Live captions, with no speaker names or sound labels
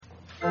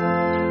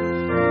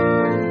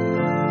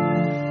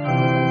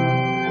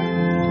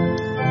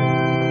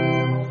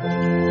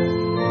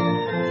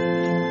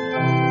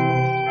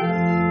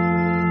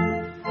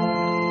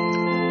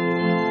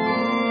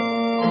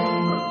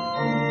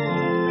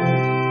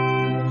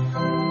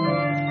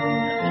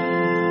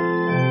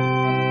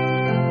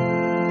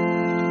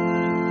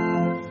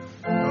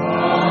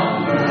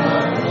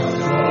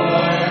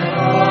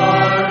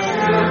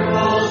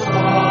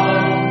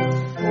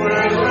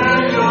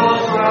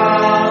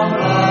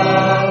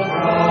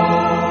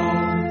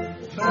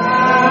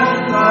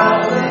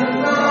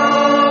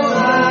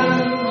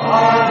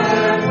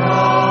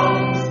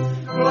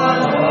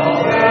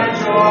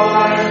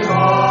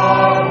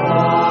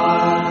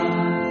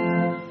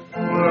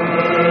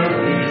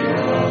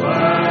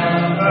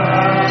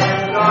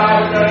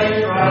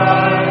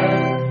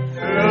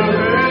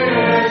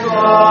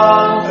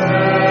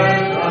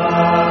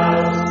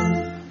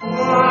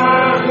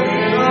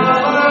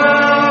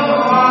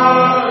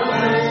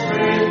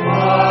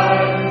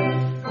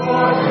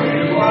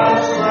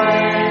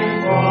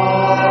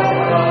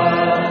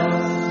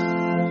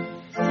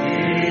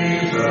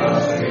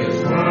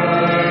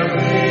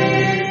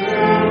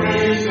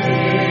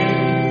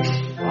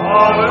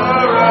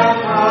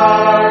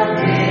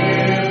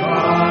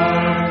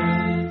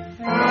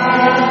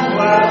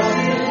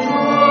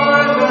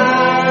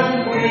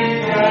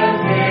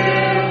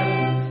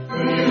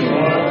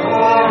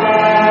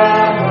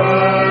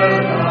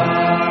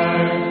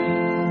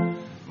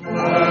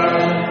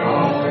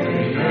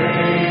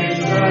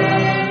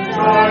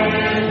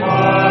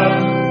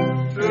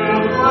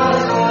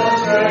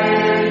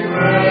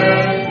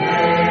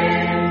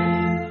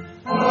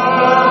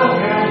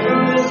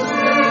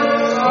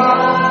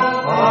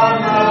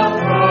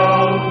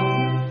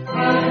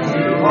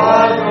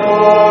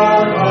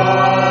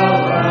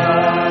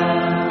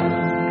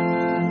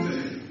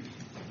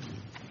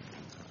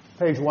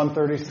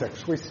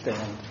136. We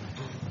stand.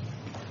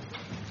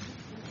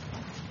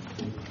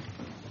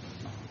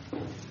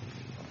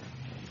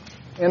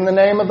 In the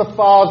name of the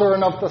Father,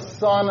 and of the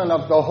Son, and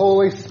of the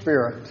Holy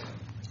Spirit.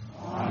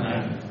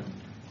 Amen.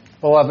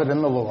 Beloved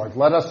in the Lord,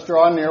 let us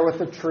draw near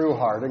with a true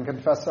heart and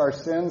confess our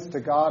sins to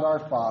God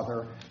our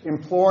Father,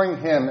 imploring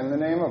Him in the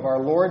name of our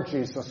Lord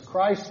Jesus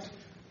Christ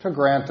to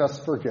grant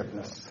us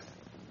forgiveness.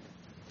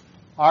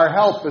 Our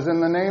help is in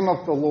the name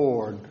of the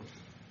Lord,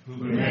 who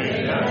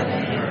made heaven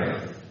and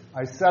earth.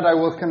 I said I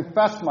will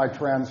confess my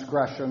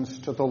transgressions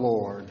to the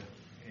Lord.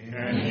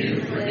 And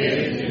you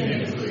forgave the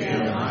iniquity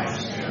of my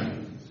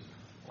sins.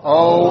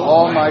 O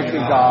Almighty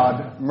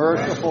God,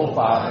 merciful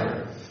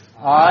Father,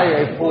 I,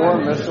 a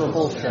poor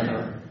miserable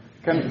sinner,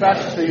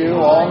 confess to you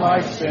all my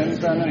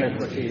sins and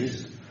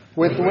iniquities,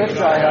 with which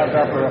I have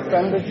ever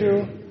offended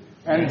you,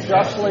 and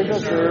justly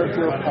deserved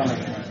your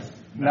punishment,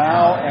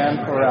 now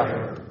and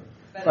forever.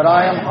 But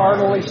I am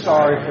heartily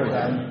sorry for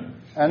them,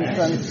 and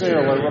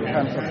sincerely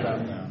repent of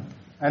them.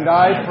 And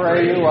I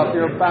pray you of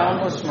your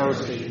boundless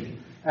mercy,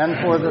 and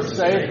for the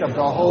sake of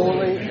the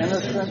holy,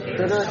 innocent,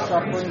 bitter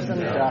sufferings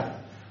and death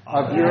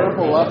of your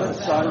beloved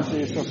Son,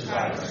 Jesus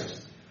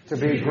Christ, to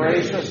be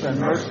gracious and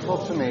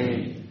merciful to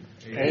me,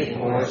 a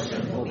poor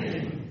sinful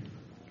being.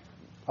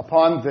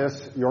 Upon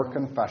this, your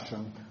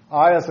confession,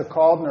 I, as a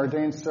called and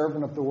ordained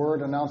servant of the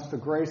Word, announce the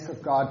grace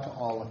of God to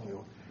all of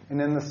you.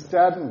 And in the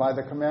stead and by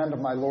the command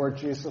of my Lord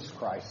Jesus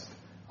Christ,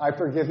 I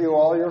forgive you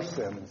all your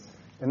sins.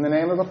 In the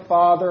name of the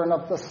Father, and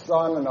of the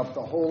Son, and of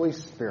the Holy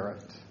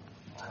Spirit.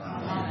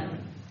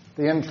 Amen.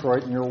 The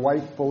introit in your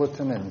white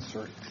bulletin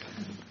insert.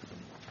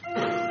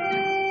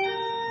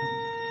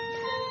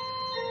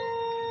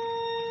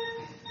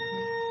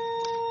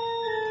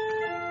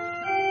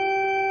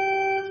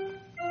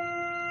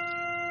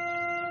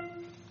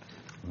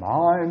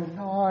 Mine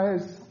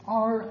eyes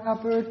are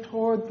ever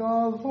toward the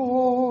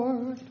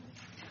Lord,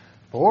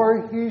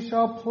 for he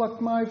shall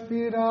pluck my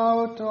feet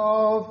out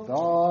of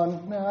the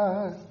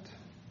net.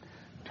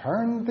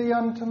 Turn thee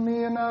unto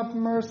me and have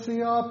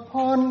mercy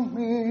upon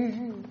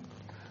me,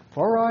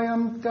 for I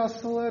am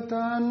desolate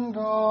and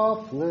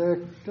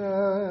afflicted.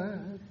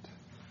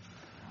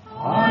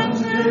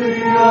 Unto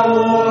thee, O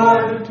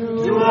Lord,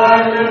 do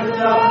I lift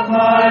up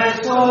my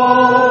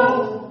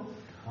soul.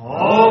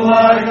 O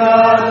my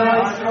God,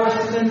 I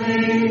trust in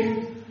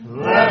thee.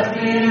 Let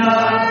me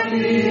not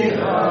be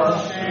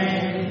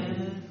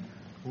ashamed.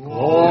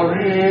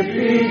 Glory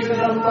be to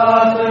the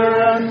Father,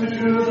 and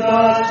to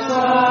the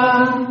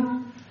Son,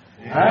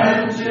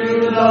 and to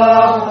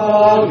the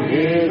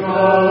Holy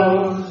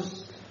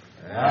Ghost,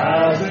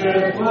 as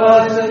it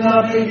was in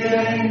the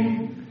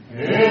beginning,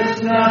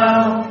 is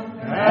now,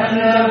 and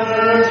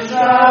ever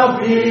shall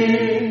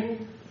be,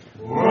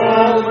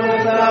 world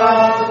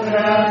without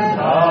end.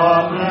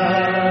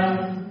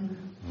 Amen.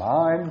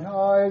 Mine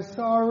eyes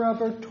are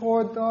ever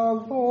toward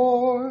the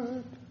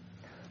Lord,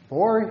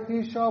 for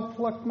he shall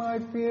pluck my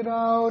feet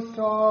out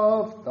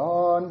of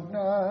the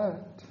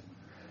net.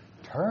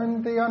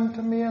 Turn thee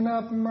unto me and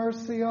have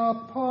mercy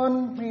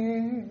upon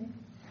me,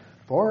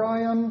 for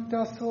I am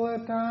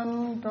desolate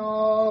and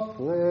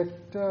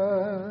afflicted.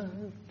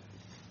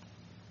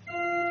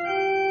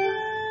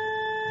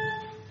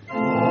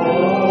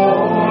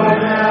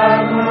 Lord,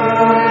 have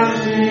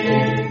mercy.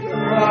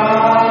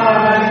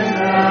 Christ,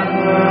 have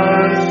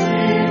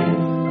mercy.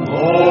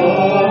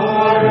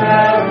 Lord,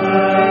 have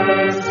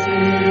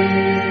mercy.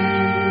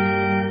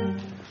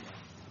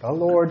 The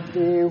Lord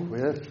be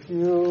with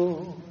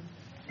you.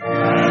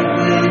 And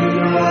with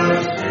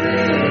your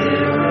spirit.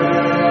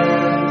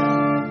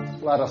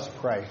 Let us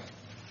pray.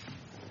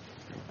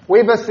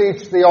 We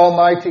beseech thee,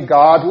 Almighty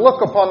God,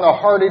 look upon the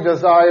hearty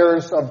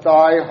desires of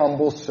thy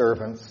humble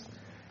servants,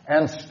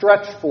 and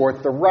stretch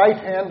forth the right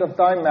hand of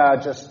thy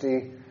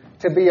majesty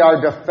to be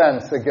our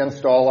defense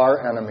against all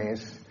our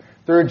enemies.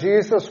 Through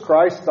Jesus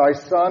Christ, thy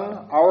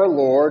Son, our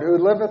Lord, who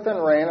liveth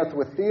and reigneth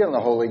with thee in the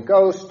Holy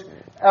Ghost,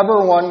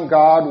 ever one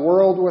God,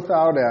 world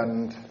without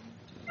end.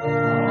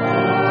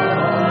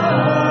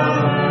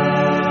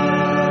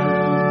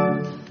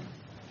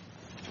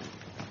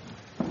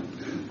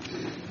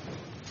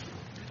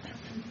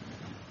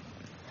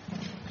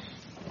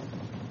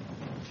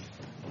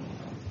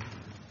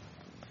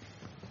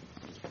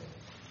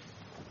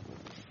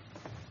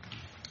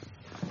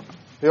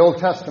 The Old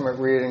Testament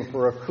reading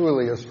for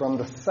Akuli is from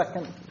the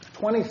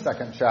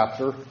 22nd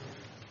chapter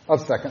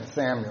of 2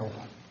 Samuel.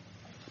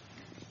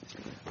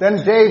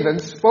 Then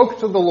David spoke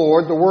to the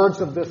Lord the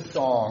words of this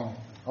song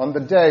on the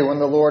day when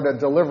the Lord had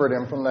delivered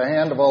him from the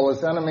hand of all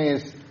his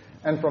enemies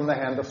and from the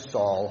hand of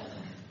Saul.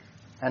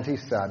 And he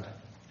said,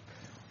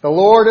 The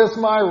Lord is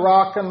my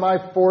rock and my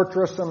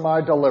fortress and my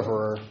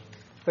deliverer,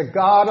 the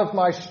God of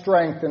my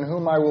strength in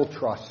whom I will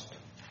trust.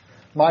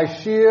 My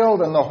shield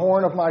and the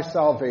horn of my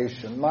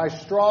salvation, my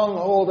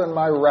stronghold and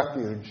my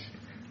refuge,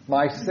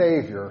 my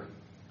Savior,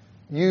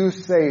 you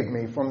save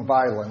me from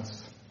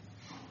violence.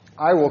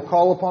 I will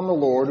call upon the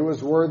Lord, who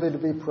is worthy to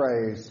be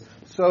praised.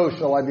 So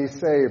shall I be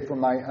saved from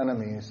my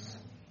enemies.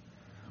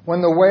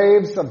 When the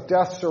waves of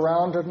death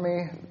surrounded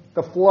me,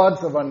 The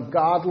floods of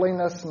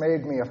ungodliness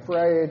made me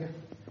afraid.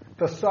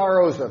 The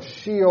sorrows of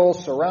Sheol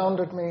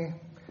surrounded me.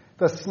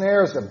 The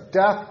snares of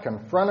death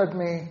confronted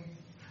me.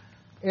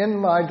 In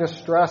my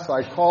distress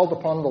I called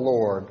upon the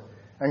Lord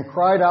and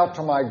cried out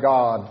to my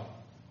God.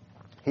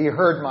 He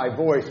heard my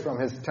voice from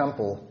his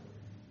temple,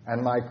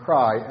 and my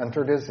cry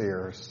entered his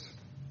ears.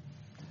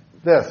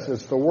 This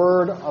is the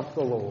word of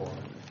the Lord.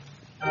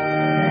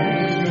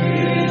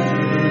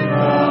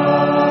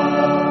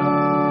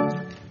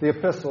 The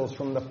epistles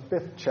from the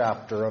 5th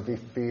chapter of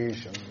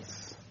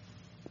Ephesians.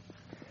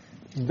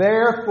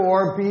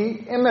 Therefore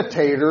be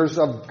imitators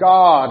of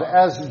God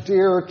as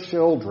dear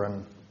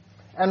children,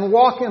 and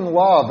walk in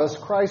love as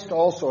Christ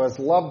also has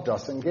loved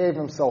us and gave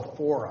himself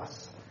for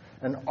us,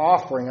 an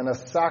offering and a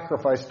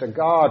sacrifice to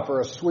God for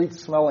a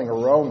sweet-smelling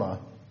aroma.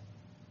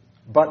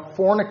 But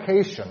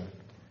fornication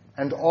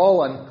and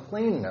all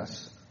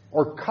uncleanness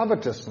or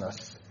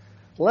covetousness,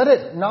 let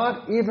it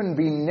not even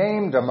be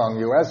named among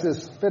you, as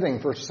is fitting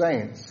for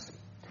saints.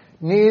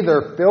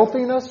 Neither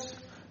filthiness,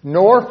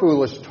 nor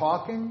foolish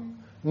talking,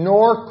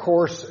 nor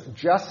coarse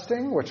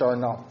jesting, which are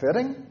not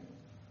fitting,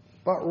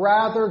 but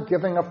rather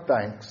giving of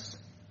thanks.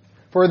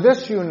 For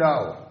this you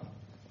know,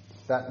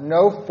 that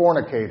no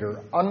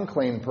fornicator,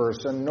 unclean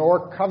person,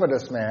 nor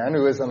covetous man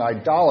who is an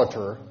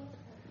idolater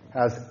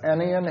has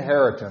any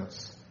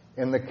inheritance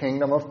in the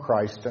kingdom of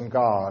Christ and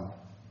God.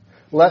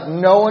 Let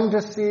no one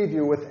deceive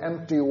you with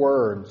empty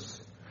words,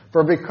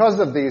 for because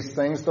of these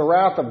things the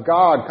wrath of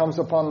God comes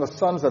upon the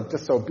sons of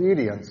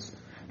disobedience.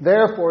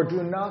 Therefore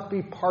do not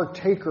be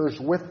partakers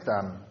with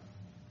them.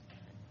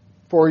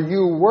 For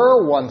you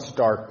were once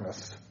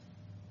darkness,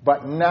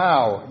 but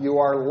now you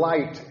are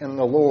light in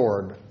the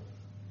Lord.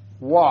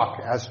 Walk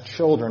as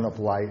children of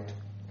light.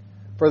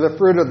 For the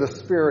fruit of the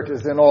Spirit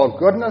is in all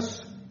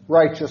goodness,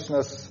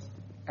 righteousness,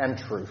 and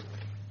truth.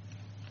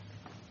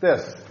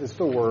 This is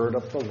the word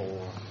of the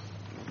Lord.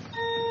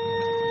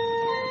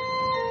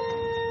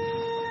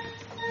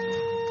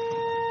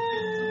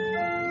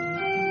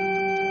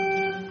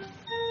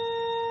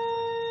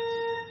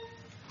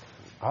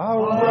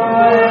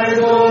 Arise,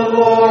 O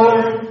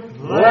Lord,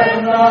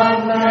 let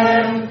not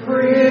man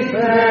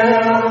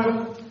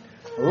prevail.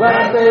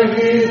 Let the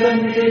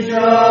heathen be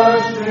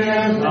judged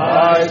in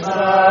thy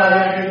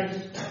sight.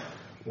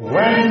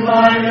 When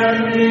mine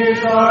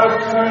enemies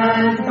are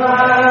turned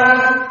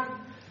back,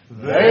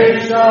 they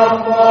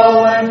shall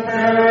fall and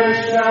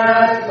perish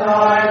at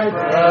thy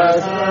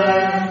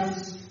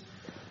presence.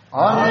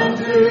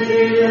 Unto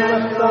thee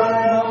lift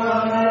up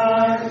mine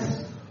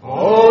eyes,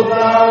 O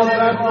thou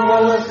that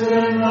dwellest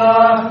in the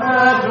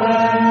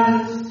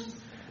heavens.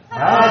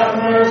 Have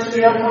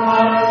mercy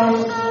upon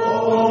us,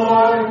 O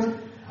Lord.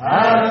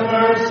 Have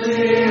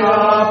mercy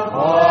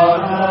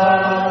upon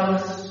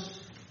us.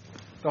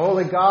 The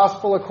Holy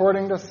Gospel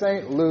according to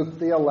St. Luke,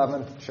 the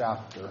 11th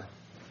chapter.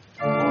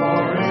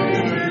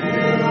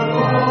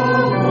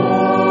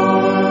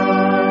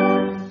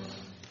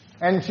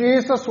 And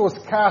Jesus was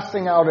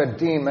casting out a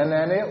demon,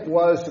 and it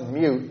was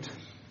mute.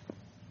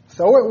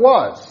 So it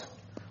was,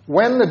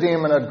 when the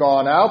demon had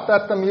gone out,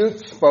 that the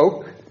mute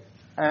spoke,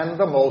 and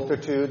the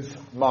multitudes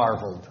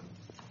marveled.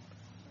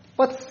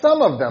 But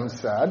some of them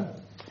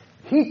said,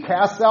 He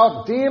casts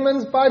out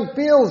demons by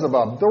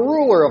Beelzebub, the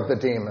ruler of the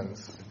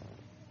demons.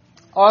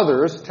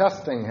 Others,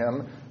 testing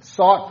him,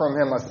 sought from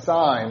him a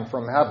sign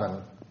from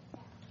heaven.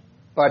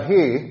 But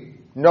he,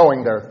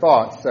 knowing their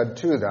thoughts, said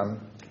to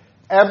them,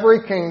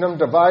 Every kingdom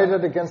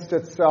divided against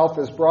itself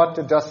is brought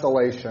to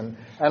desolation,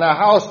 and a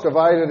house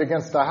divided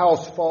against a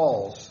house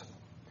falls.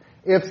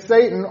 If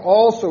Satan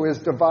also is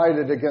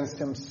divided against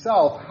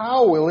himself,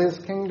 how will his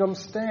kingdom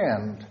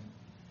stand?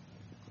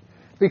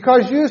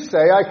 Because you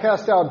say, I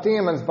cast out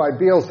demons by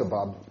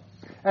Beelzebub.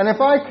 And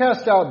if I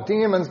cast out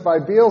demons by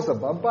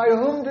Beelzebub, by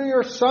whom do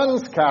your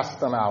sons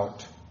cast them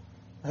out?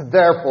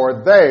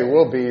 Therefore they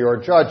will be your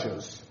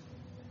judges.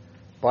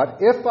 But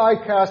if I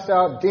cast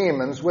out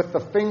demons with the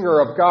finger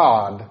of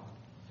God,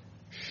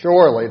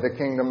 surely the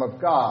kingdom of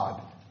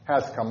God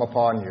has come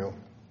upon you.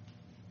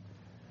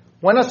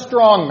 When a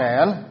strong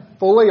man,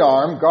 fully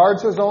armed,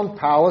 guards his own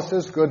palace,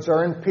 his goods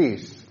are in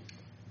peace.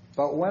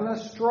 But when a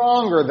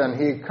stronger than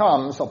he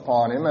comes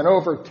upon him and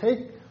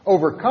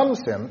overcomes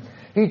him,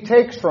 he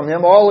takes from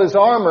him all his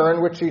armor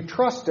in which he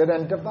trusted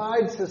and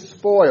divides his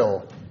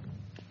spoil.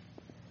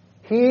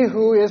 He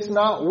who is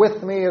not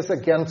with me is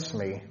against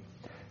me,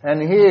 and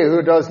he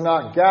who does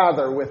not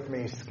gather with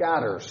me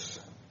scatters.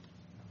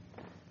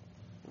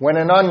 When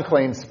an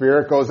unclean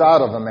spirit goes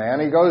out of a man,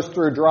 he goes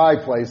through dry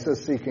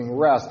places seeking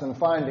rest, and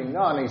finding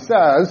none, he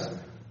says,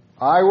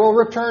 I will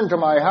return to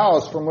my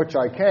house from which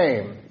I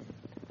came.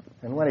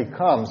 And when he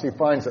comes, he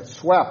finds it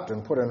swept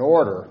and put in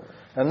order.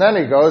 And then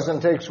he goes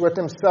and takes with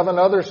him 7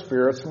 other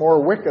spirits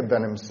more wicked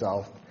than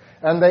himself.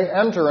 And they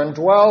enter and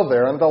dwell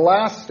there. And the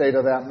last state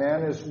of that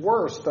man is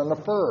worse than the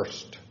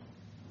first.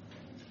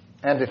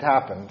 And it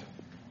happened,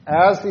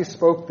 as he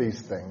spoke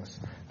these things,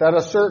 that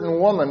a certain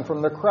woman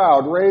from the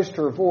crowd raised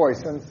her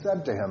voice and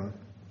said to him,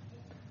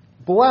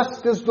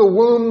 Blessed is the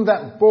womb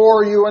that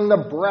bore you and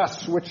the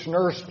breasts which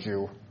nursed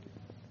you.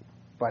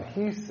 But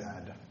he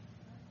said,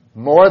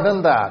 "More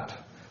than that,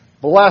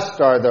 blessed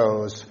are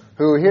those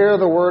who hear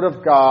the word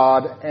of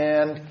God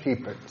and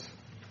keep it."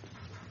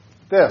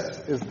 This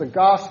is the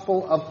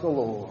gospel of the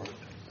Lord.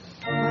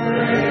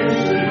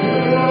 Praise to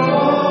you,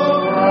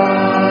 O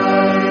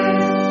Christ.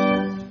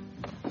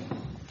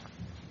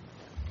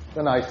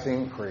 The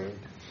Nicene Creed.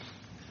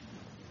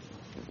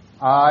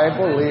 I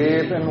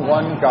believe in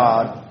one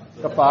God,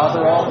 the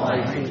Father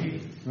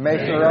Almighty,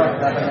 maker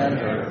of heaven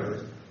and earth,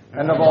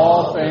 and of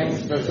all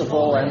things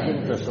visible and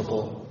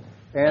invisible,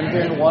 and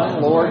in one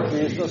Lord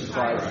Jesus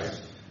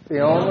Christ, the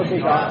only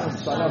begotten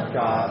Son of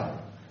God,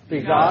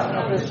 begotten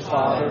of his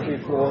Father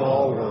before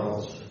all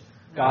worlds,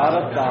 God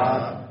of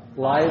God,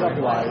 light of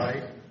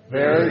light,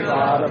 very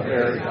God of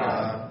very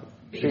God,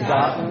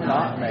 begotten,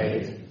 not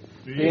made,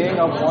 being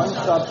of one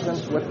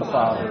substance with the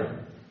Father,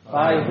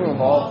 by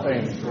whom all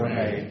things were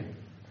made,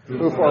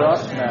 who for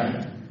us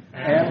men,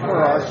 and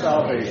for our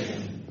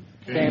salvation,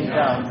 came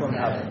down from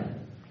heaven,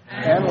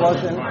 and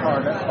was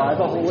incarnate by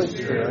the Holy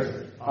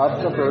Spirit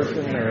of the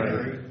Virgin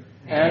Mary,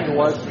 and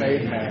was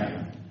made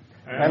man,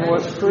 and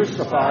was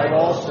crucified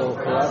also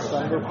for us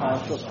under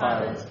Pontius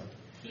Pilate.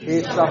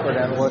 He suffered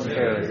and was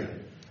buried,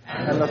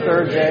 and the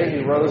third day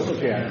he rose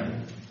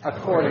again,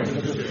 according to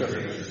the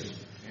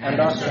Scriptures, and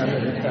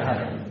ascended into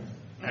heaven,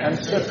 and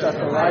sits at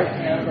the right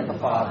hand of the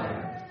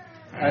Father.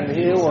 And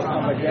he will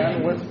come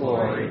again with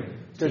glory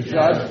to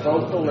judge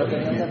both the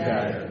living and the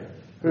dead,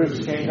 whose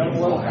kingdom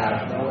will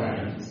have no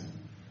end.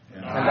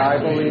 And I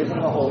believe in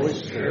the Holy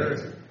Spirit,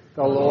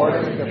 the Lord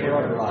and giver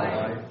of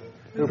life,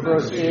 who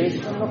proceeds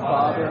from the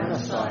Father and the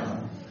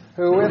Son,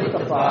 who with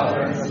the Father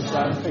and the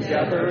Son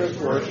together is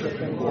worshipped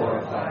and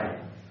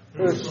glorified,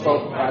 who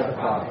spoke by the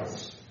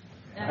prophets.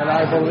 And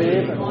I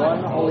believe in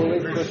one holy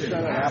Christian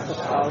and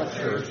apostolic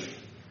church.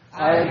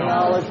 I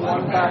acknowledge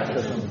one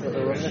baptism for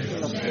the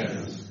remission of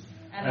sins,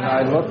 and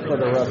I look for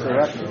the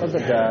resurrection of the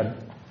dead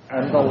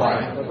and the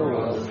life of the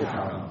world to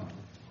come.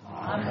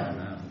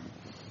 Amen.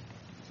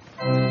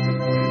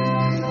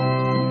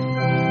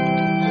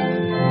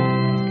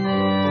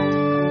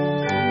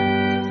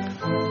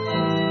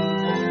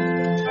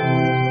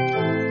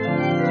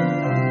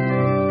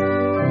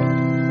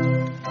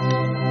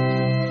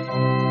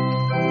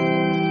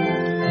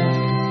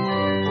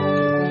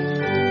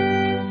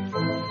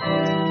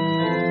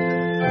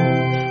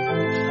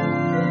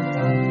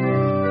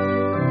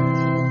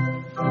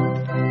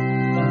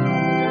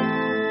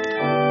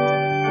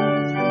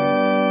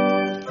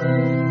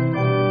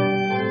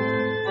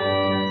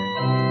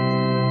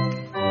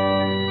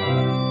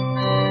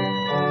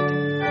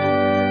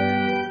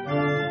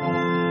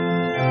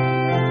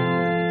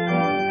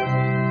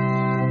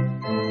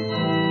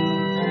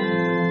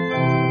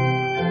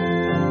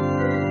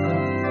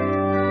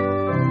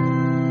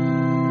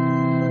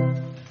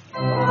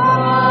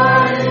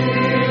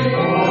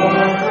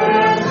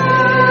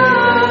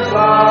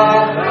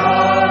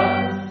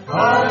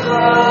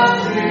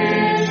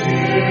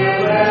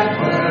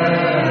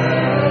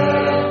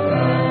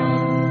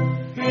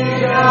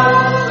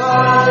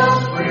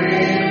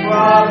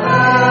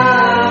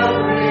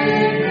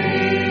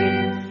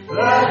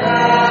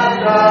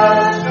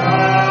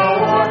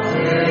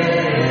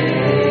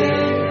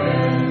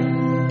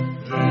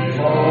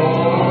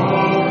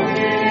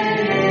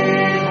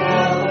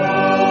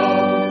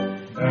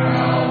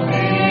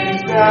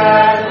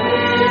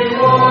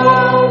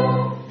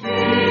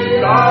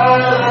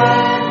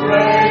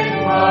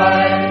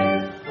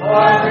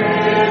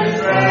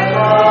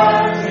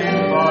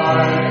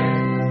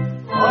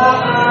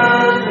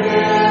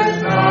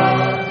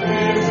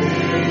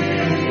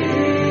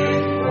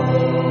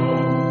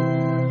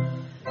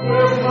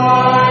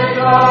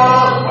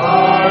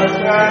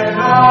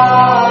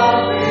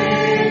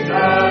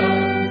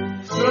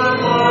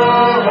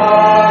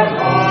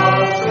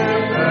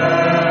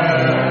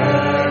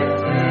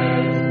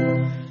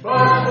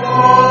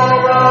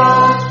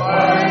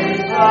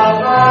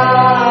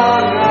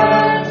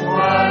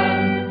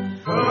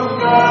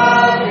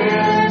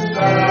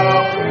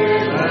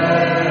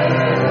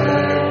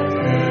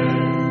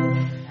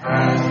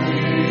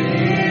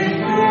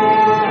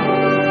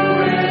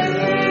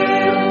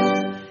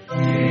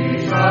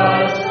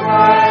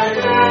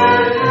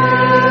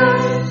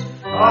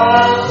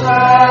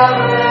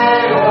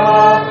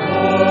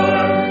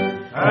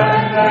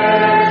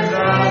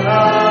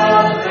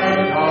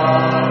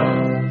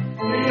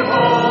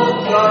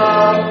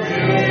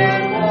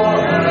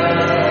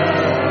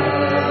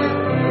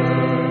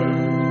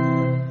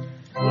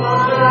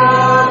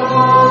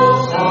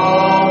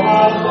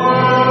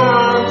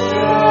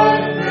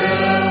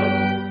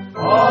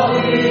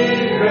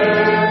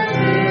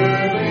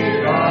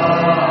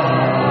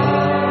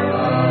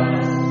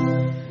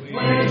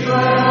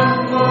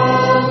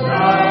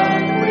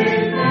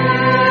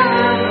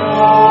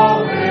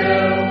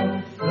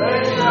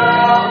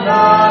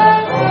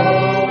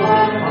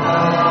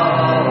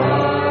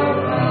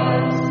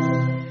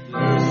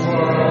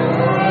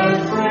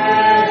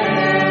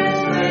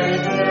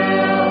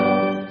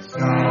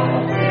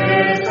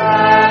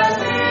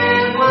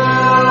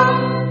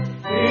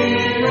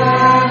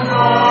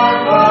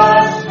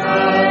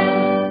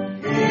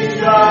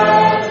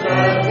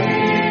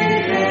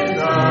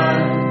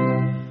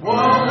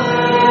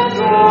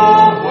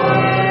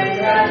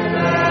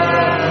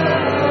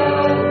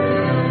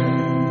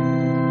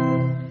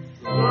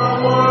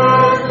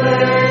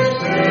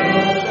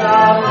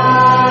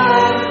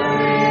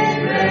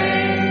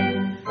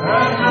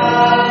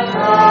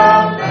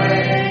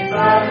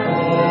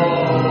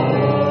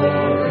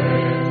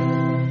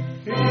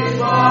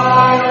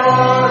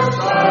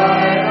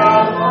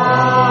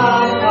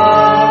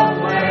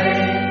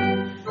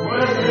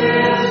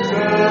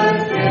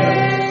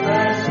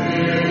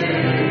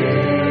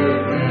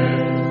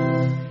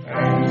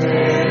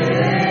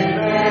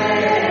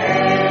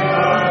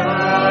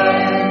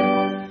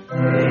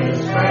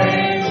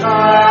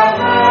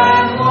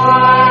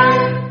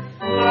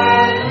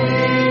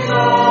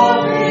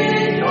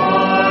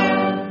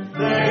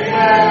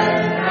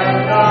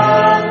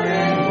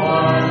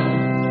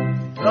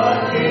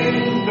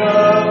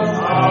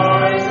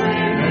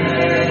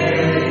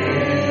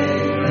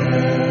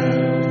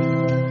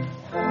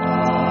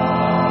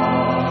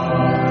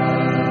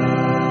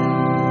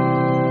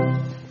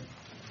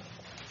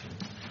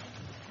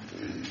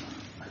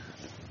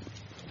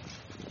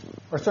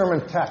 Our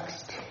sermon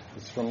text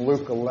is from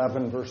Luke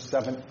 11, verse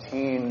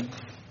 17.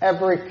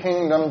 Every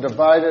kingdom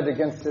divided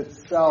against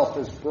itself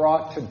is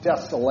brought to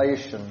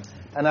desolation,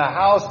 and a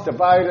house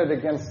divided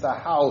against a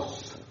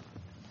house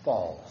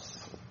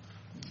falls.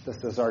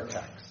 This is our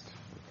text.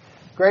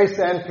 Grace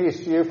and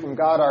peace to you from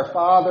God our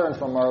Father and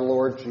from our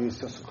Lord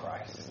Jesus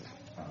Christ.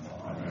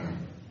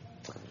 Amen.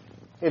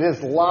 It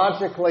is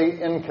logically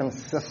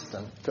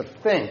inconsistent to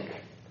think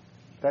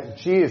that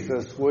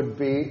Jesus would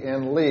be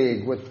in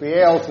league with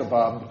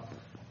Beelzebub,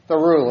 the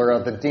ruler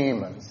of the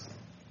demons,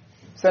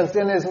 since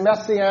in his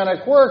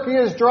messianic work he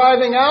is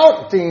driving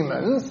out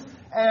demons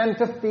and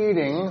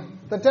defeating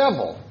the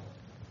devil.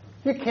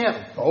 You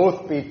can't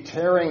both be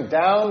tearing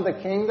down the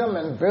kingdom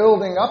and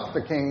building up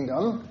the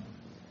kingdom.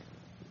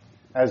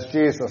 As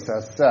Jesus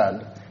has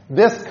said,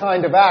 this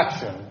kind of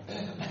action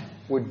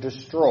would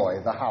destroy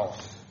the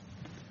house.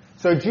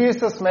 So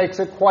Jesus makes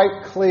it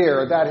quite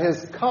clear that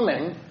his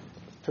coming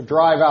to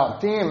drive out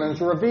demons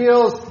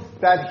reveals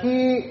that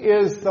he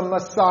is the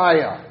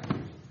Messiah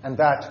and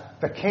that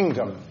the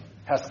kingdom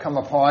has come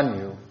upon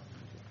you.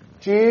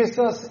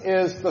 Jesus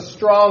is the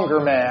stronger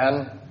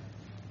man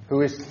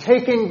who is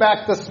taking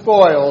back the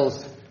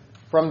spoils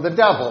from the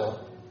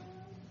devil,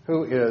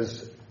 who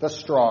is the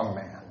strong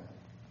man.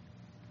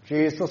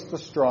 Jesus the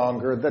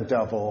stronger, the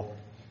devil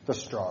the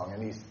strong,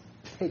 and he's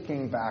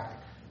taking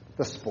back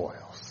the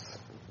spoils.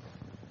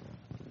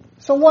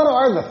 So what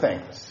are the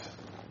things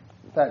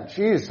that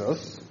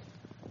Jesus,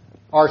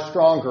 our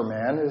stronger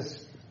man,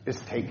 is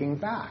taking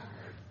back?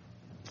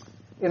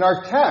 In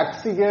our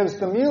text, he gives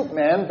the mute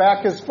man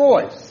back his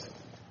voice.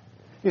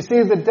 You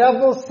see, the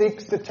devil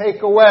seeks to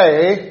take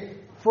away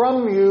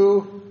from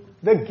you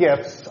the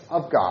gifts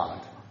of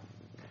God.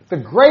 The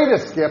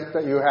greatest gift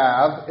that you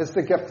have is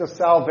the gift of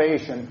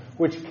salvation,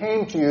 which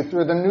came to you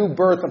through the new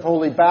birth of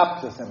holy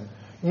baptism.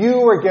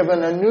 You were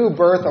given a new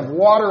birth of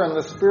water and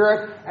the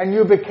Spirit, and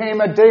you became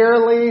a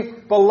dearly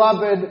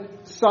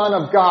beloved son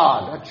of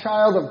God, a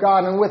child of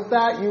God. And with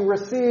that, you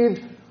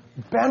received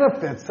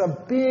benefits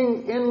of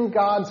being in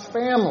God's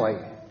family.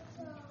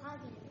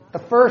 The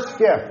first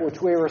gift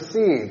which we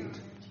received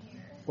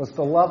was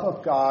the love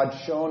of God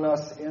shown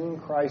us in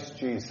Christ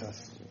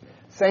Jesus.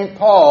 St.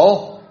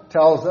 Paul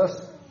tells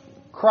us,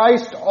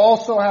 Christ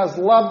also has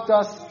loved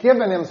us,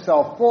 given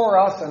himself for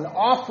us, an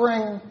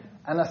offering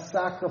and a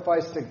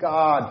sacrifice to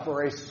God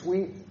for a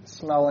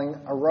sweet-smelling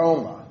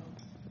aroma.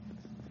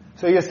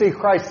 So you see,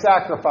 Christ's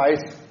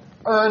sacrifice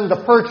earned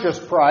the purchase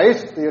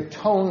price, the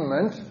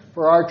atonement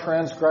for our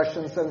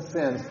transgressions and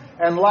sins.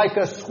 And like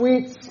a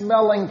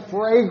sweet-smelling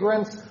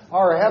fragrance,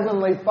 our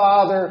Heavenly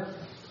Father,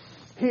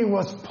 he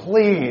was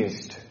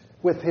pleased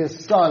with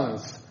his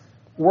Son's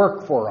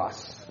work for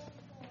us.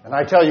 And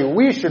I tell you,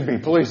 we should be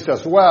pleased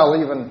as well,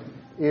 even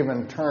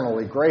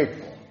eternally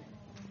grateful.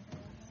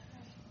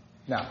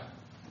 Now,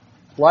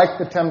 like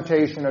the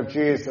temptation of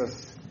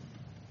Jesus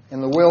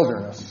in the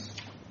wilderness,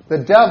 the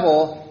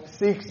devil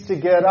seeks to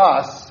get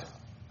us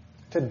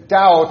to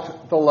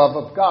doubt the love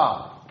of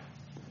God.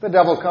 The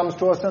devil comes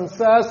to us and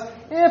says,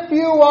 if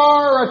you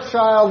are a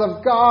child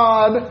of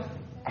God,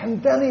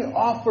 and then he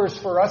offers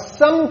for us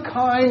some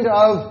kind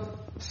of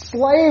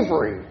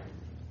slavery.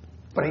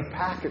 But he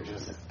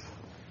packages it.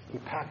 He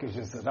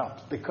packages it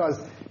up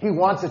because he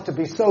wants it to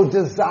be so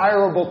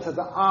desirable to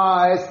the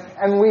eyes,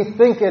 and we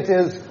think it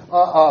is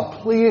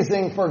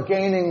pleasing for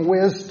gaining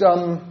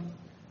wisdom.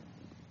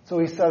 So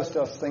he says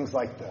to us things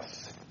like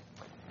this.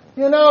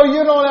 You know,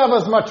 you don't have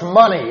as much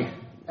money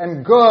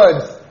and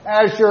goods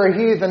as your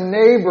heathen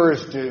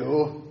neighbors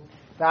do.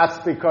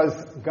 That's because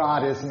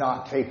God is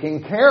not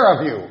taking care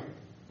of you.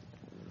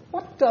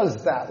 What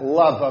does that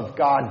love of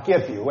God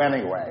give you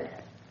anyway?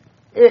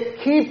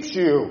 It keeps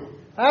you.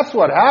 That's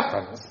what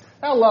happens.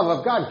 That love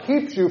of God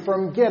keeps you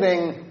from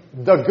getting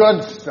the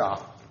good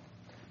stuff.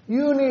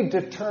 You need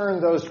to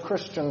turn those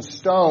Christian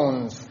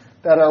stones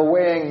that are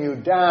weighing you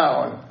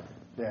down.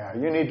 Yeah,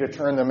 you need to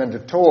turn them into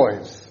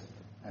toys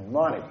and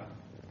money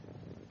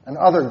and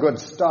other good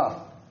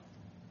stuff.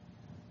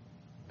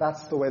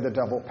 That's the way the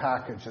devil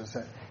packages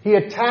it. He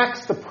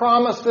attacks the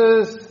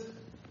promises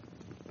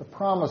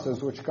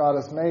which God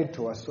has made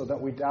to us so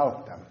that we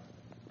doubt them.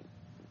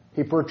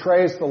 He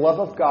portrays the love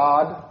of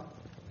God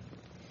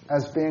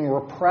as being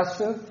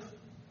repressive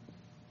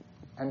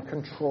and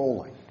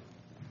controlling.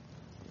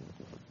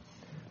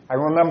 I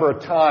remember a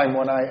time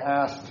when I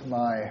asked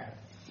my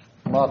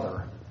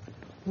mother,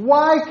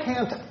 why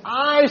can't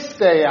I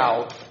stay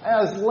out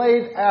as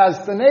late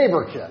as the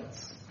neighbor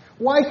kids?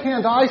 Why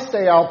can't I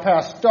stay out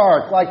past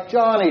dark like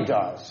Johnny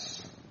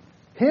does?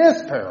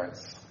 His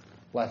parents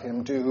let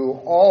him do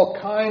all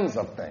kinds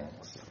of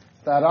things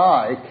that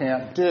I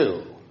can't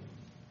do.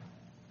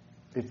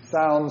 It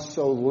sounds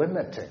so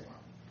limiting.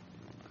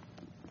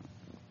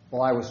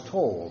 Well, I was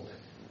told,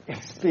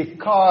 it's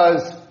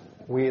because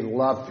we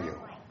love you.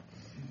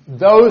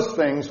 Those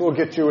things will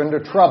get you into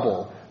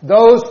trouble.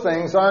 Those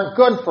things aren't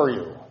good for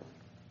you.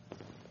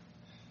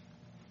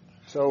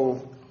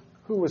 So,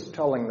 who was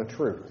telling the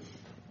truth?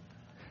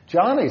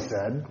 Johnny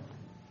said,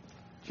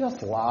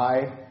 just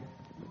lie.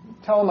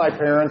 tell my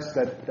parents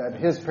that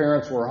his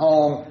parents were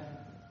home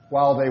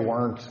while they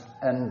weren't,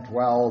 and,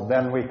 well,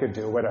 then we could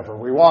do whatever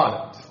we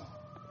wanted.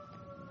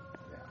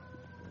 Yeah.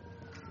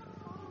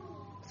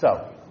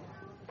 So,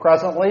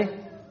 presently,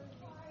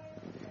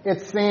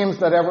 it seems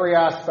that every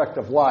aspect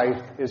of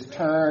life is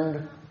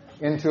turned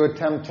into a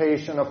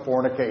temptation of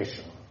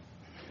fornication.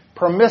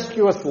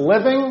 Promiscuous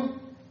living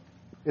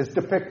is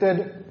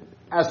depicted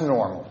as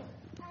normal.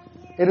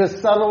 It is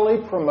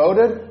subtly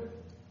promoted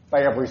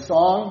by every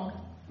song,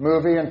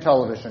 movie, and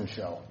television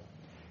show.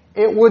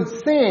 It would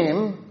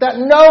seem that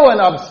no one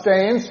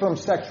abstains from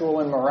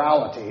sexual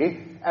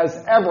immorality,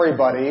 as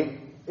everybody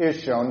is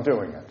shown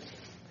doing it.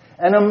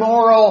 An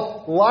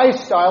immoral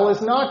lifestyle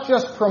is not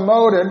just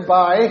promoted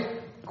by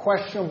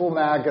questionable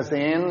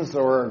magazines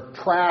or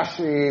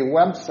trashy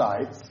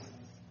websites.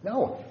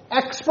 No,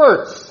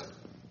 experts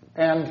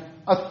and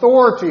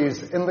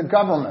authorities in the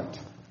government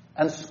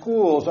and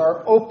schools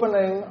are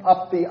opening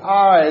up the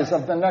eyes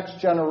of the next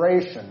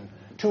generation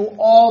to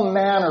all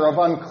manner of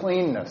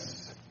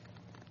uncleanness.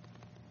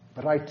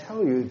 But I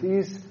tell you,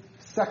 these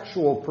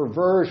sexual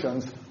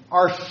perversions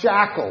are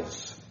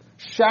shackles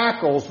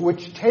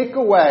which take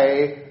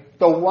away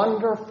the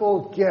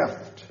wonderful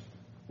gift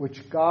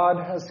which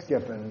God has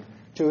given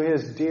to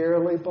his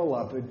dearly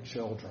beloved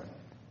children.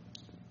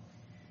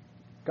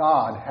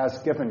 God has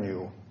given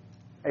you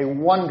a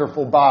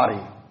wonderful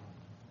body,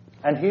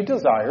 and he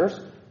desires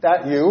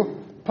that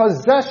you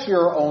possess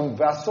your own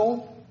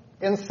vessel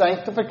in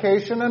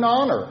sanctification and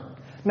honor.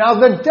 Now,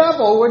 the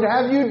devil would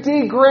have you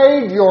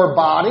degrade your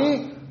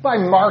body by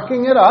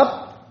marking it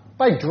up,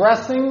 by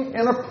dressing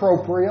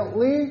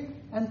inappropriately,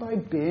 and by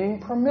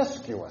being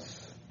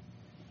promiscuous.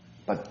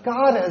 But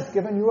God has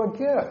given you a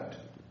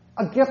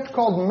gift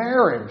called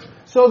marriage,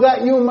 so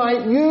that you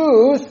might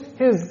use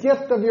his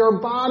gift of your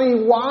body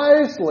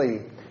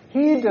wisely.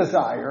 He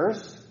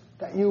desires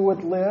that you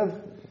would live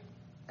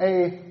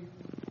a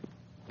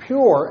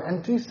pure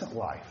and decent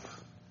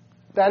life,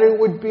 that it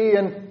would be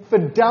in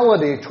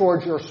fidelity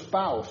towards your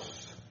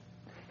spouse.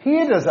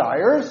 He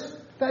desires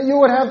that you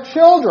would have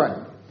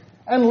children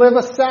and live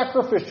a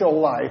sacrificial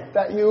life,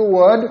 that you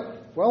would,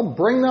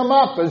 bring them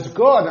up as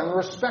good and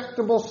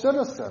respectable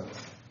citizens.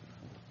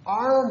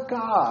 Our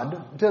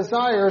God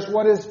desires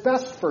what is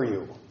best for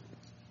you,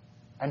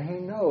 and he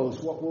knows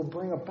what will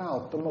bring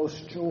about the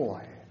most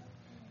joy.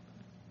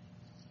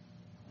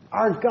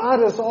 Our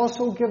God has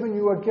also given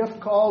you a gift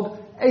called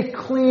a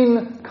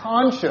clean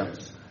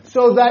conscience,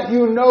 so that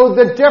you know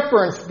the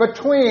difference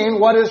between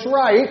what is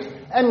right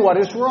and what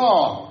is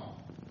wrong.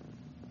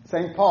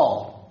 St.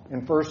 Paul,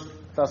 in 1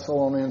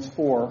 Thessalonians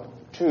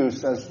 4:2,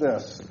 says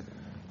this,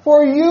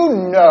 For you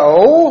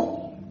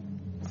know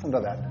what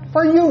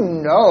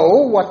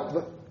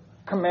the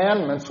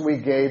commandments we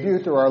gave you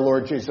through our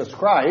Lord Jesus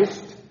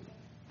Christ.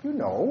 You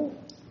know.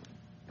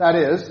 That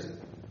is,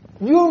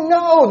 you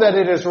know that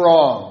it is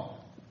wrong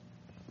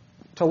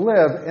to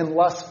live in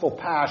lustful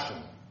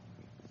passion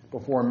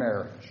before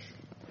marriage.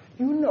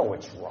 You know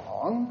it's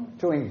wrong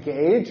to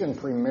engage in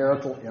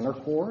premarital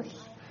intercourse.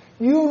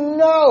 You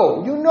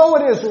know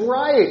it is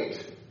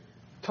right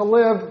to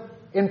live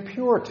in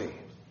purity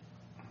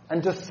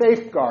and to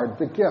safeguard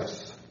the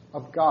gifts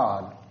of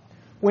God.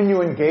 When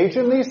you engage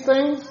in these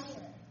things,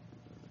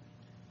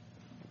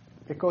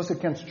 it goes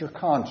against your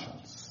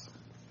conscience.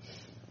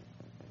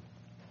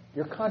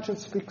 Your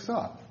conscience speaks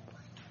up.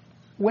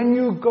 When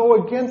you go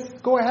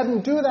ahead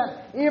and do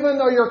that, even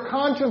though your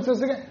conscience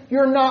is against,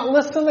 you're not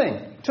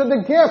listening to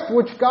the gift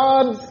which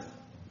God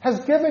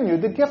has given you,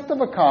 the gift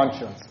of a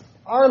conscience.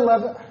 Our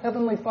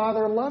Heavenly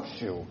Father loves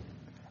you,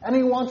 and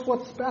he wants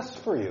what's best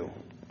for you.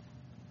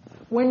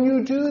 When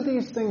you do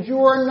these things, you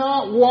are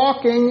not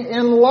walking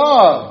in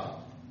love.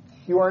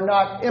 You are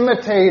not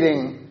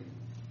imitating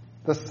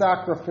the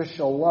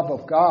sacrificial love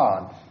of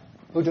God,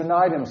 who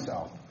denied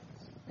himself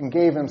and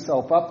gave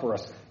himself up for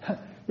us.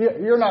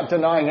 You're not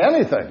denying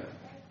anything.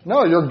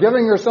 No, you're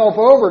giving yourself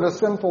over to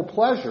sinful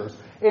pleasures.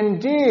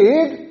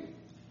 Indeed,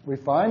 we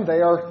find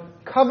they are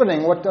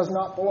coveting what does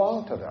not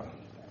belong to them.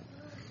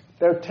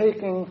 They're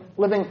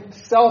living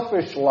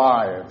selfish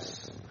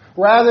lives.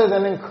 Rather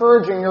than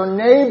encouraging your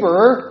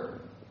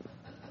neighbor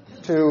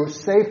to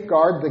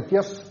safeguard the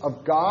gifts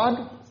of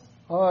God,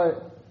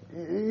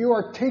 you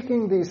are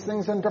taking these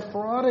things and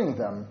defrauding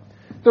them.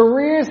 The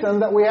reason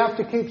that we have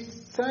to keep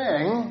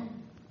saying,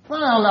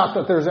 well, not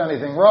that there's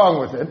anything wrong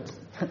with it,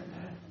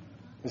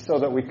 is so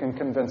that we can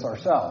convince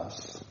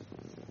ourselves.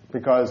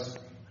 Because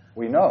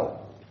we know,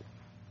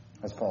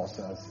 as Paul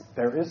says,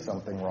 there is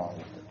something wrong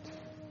with it.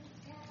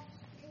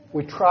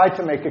 We try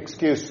to make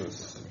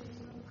excuses.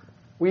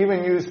 We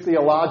even use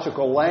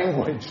theological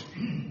language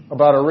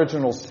about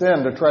original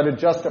sin to try to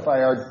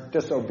justify our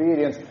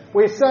disobedience.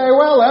 We say,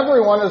 well,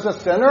 everyone is a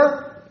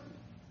sinner,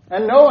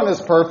 and no one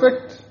is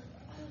perfect.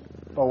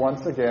 But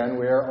once again,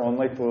 we are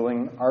only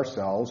fooling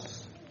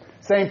ourselves.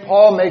 St.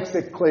 Paul makes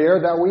it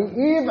clear that we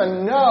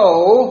even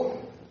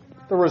know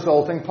the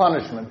resulting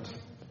punishment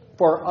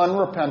for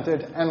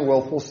unrepented and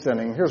willful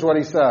sinning. Here's what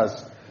he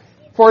says.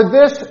 For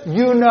this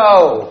you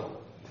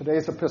know,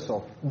 today's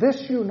epistle,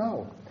 this you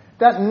know,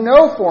 that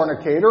no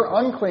fornicator,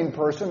 unclean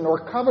person, nor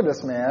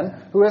covetous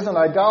man who is an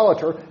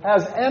idolater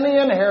has any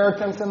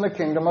inheritance in the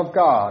kingdom of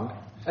God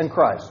and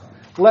Christ.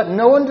 Let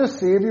no one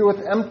deceive you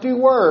with empty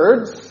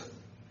words,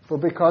 for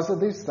because of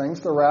these things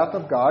the wrath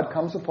of God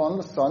comes upon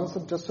the sons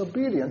of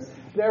disobedience.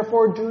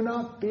 Therefore do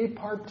not be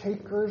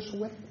partakers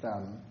with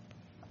them.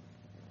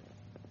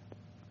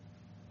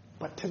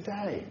 But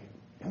today,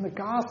 in the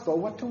gospel,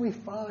 what do we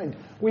find?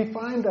 We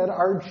find that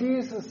our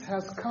Jesus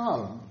has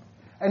come.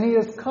 And he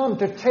has come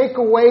to take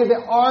away the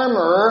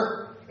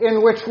armor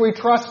in which we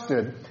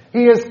trusted.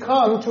 He has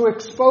come to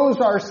expose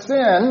our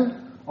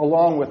sin,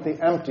 along with the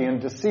empty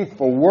and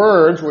deceitful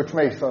words which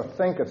makes us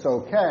think it's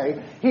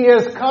okay. He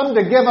has come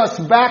to give us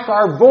back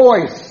our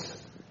voice,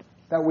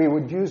 that we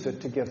would use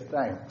it to give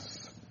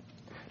thanks.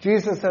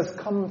 Jesus has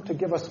come to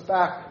give us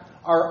back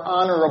our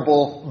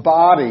honorable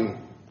body.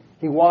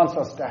 He wants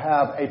us to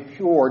have a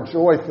pure,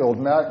 joy-filled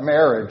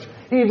marriage.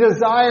 He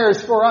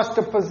desires for us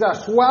to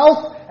possess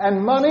wealth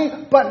and money,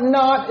 but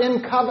not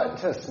in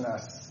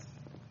covetousness.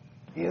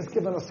 He has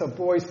given us a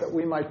voice that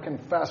we might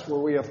confess where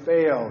we have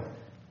failed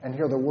and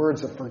hear the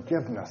words of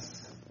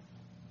forgiveness.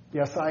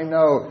 Yes, I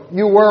know,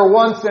 you were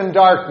once in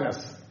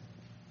darkness.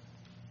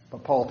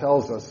 But Paul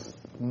tells us,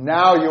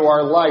 now you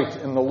are light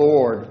in the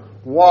Lord.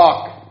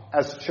 Walk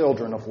as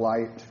children of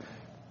light.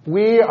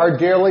 We are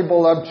dearly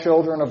beloved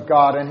children of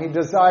God, and he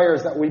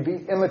desires that we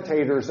be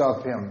imitators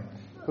of him,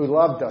 who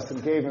loved us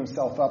and gave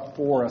himself up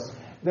for us.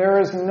 There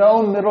is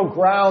no middle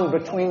ground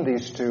between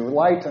these two,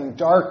 light and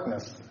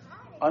darkness,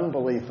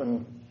 unbelief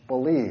and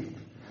belief.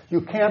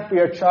 You can't be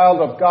a child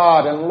of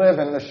God and live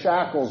in the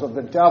shackles of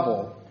the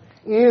devil.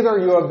 Either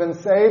you have been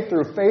saved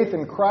through faith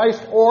in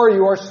Christ, or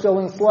you are still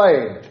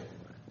enslaved.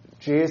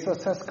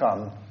 Jesus has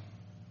come,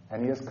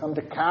 and he has come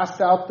to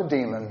cast out the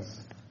demons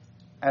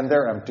and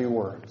their empty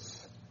words.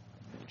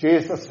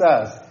 Jesus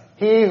says,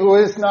 he who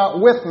is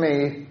not with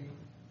me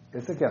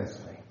is against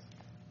me.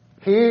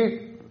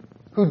 He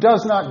who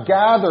does not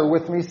gather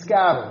with me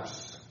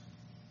scatters.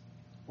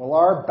 Well,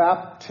 our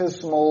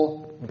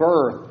baptismal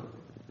birth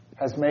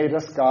has made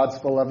us God's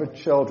beloved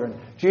children.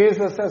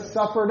 Jesus has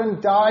suffered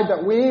and died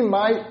that we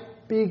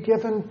might be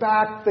given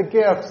back the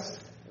gifts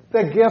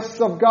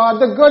of God,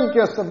 the good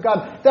gifts of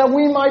God, that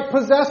we might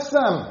possess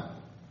them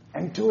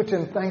and do it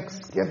in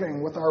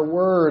thanksgiving with our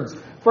words.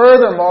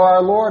 Furthermore,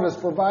 our Lord has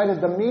provided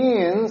the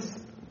means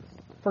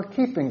for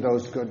keeping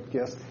those good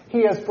gifts.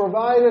 He has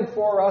provided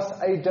for us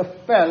a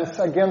defense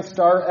against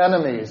our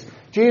enemies.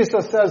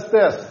 Jesus says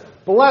this,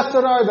 blessed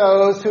are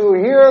those who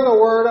hear the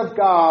word of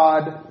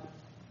God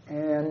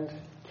and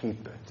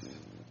keep it.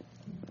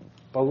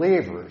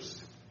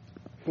 Believers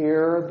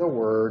hear the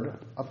word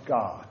of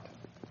God.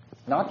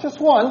 Not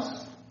just once.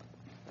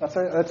 That's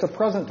a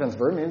present tense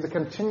verb. It means a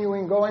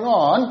continuing going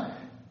on.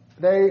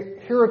 They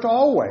hear it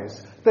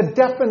always. The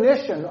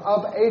definition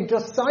of a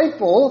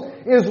disciple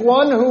is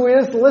one who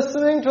is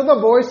listening to the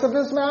voice of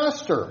his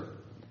master.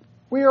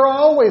 We are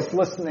always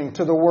listening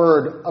to the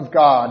word of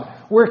God.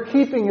 We're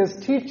keeping his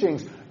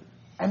teachings.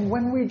 And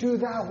when we do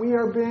that, we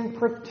are being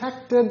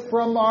protected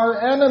from our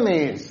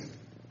enemies.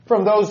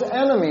 From those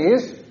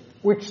enemies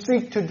which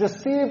seek to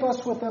deceive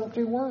us with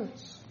empty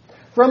words.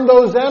 From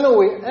those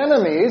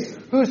enemies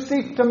who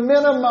seek to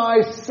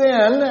minimize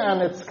sin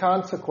and its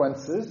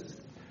consequences.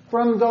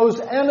 From those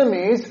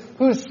enemies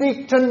who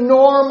seek to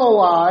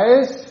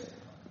normalize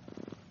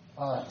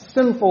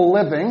sinful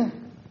living,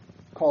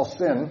 call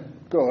sin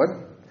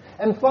good.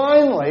 And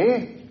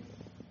finally,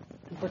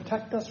 to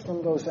protect us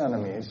from those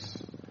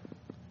enemies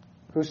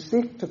who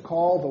seek to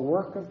call the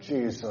work of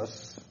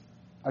Jesus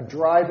a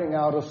driving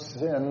out of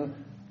sin.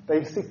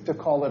 They seek to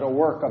call it a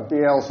work of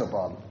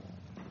Beelzebub.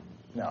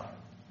 No.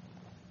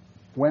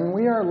 When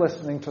we are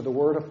listening to the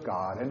Word of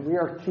God and we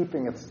are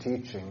keeping its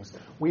teachings,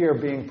 we are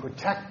being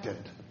protected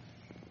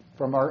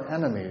from our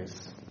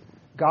enemies.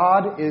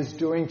 God is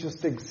doing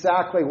just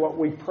exactly what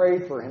we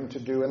prayed for him to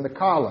do in the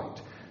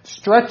collect,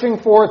 stretching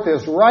forth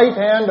his right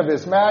hand of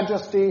his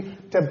majesty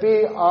to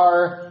be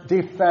our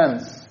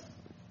defense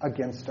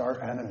against our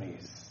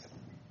enemies.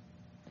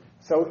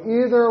 So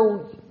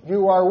either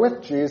you are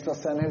with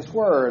Jesus and his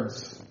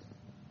words,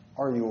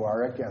 or you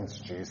are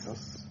against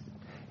Jesus.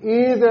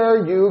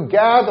 Either you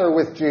gather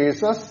with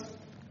Jesus,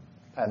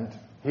 and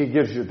he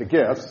gives you the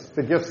gifts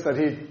that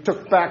he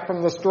took back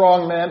from the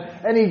strong man,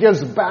 and he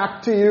gives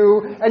back to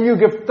you, and you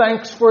give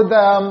thanks for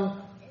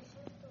them,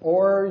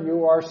 or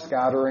you are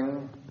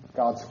scattering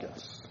God's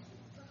gifts.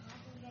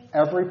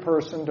 Every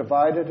person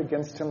divided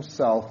against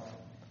himself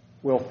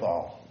will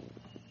fall.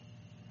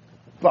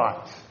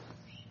 But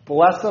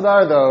blessed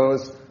are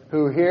those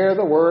who hear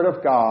the word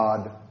of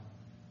God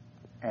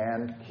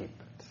and keep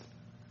it.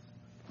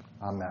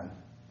 Amen.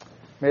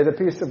 May the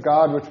peace of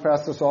God, which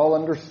passes all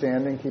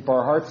understanding, keep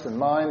our hearts and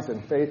minds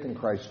in faith in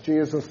Christ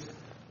Jesus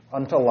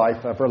unto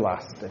life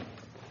everlasting.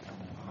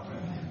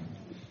 Amen.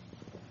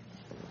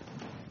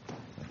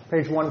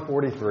 Page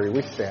 143,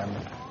 we stand.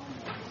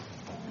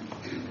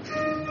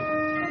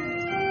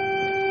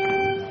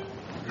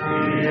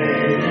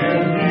 Create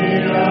in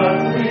me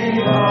a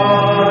clean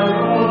heart,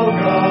 O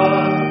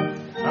God,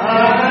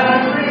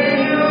 and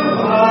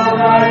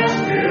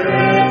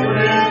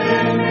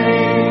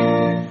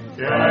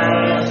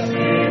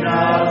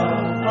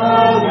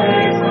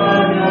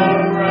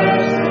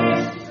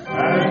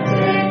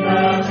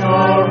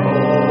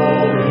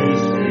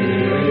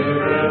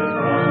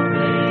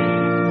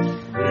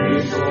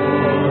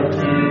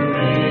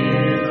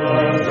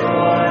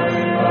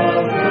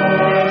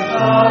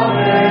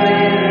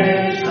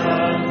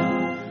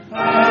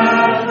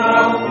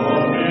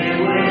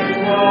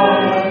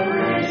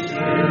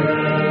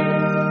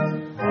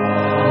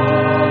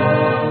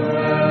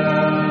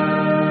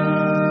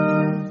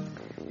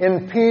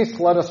peace,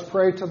 let us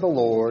pray to the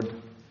Lord.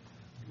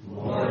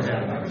 Lord,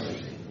 have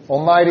mercy.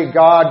 Almighty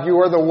God, you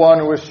are the one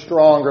who is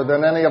stronger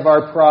than any of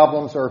our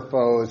problems or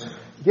foes.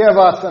 Give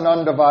us an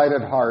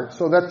undivided heart,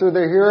 so that through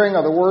the hearing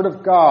of the Word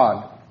of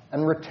God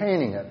and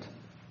retaining it,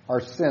 our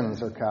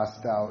sins are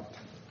cast out.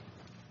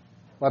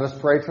 Let us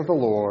pray to the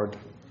Lord.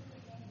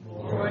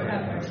 Lord,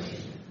 have mercy.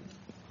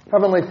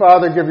 Heavenly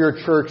Father, give your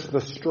church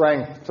the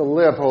strength to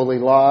live holy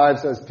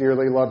lives as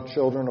dearly loved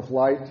children of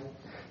light.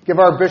 Give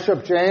our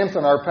Bishop James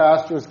and our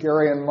pastors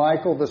Gary and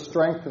Michael the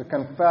strength to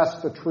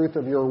confess the truth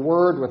of your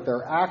word with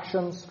their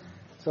actions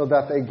so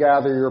that they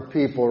gather your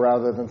people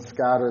rather than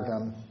scatter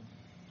them.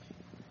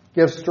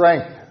 Give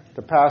strength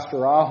to Pastor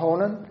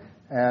Ahonen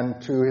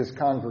and to his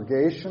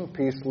congregation,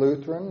 Peace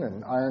Lutheran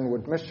in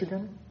Ironwood,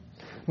 Michigan.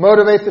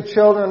 Motivate the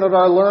children at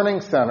our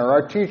learning center,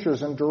 our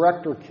teachers and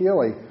Director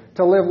Keeley,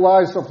 to live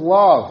lives of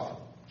love,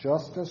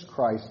 just as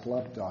Christ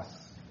loved us.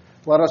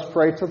 Let us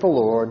pray to the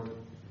Lord.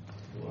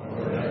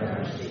 Lord, have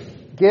mercy.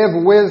 Give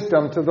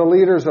wisdom to the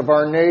leaders of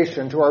our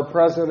nation, to our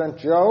President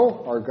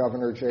Joe, our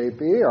Governor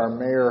J.B., our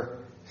Mayor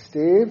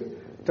Steve,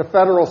 to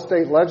federal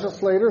state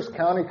legislators,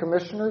 county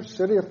commissioners,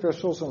 city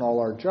officials, and all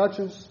our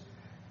judges.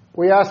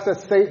 We ask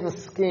that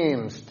Satan's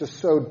schemes to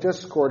sow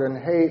discord and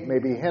hate may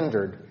be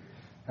hindered,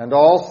 and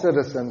all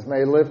citizens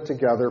may live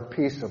together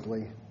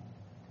peaceably.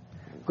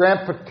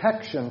 Grant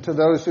protection to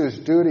those whose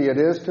duty it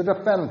is to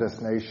defend this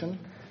nation,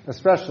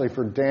 especially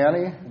for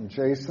Danny and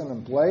Jason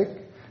and Blake,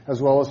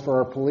 as well as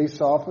for our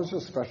police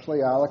officers,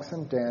 especially Alex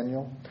and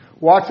Daniel.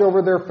 Watch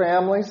over their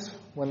families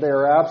when they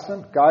are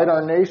absent. Guide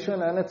our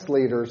nation and its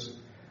leaders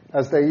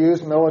as they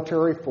use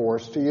military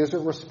force to use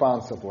it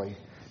responsibly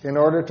in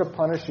order to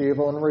punish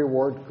evil and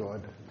reward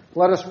good.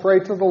 Let us pray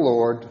to the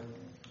Lord.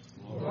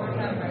 Lord,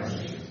 have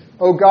mercy.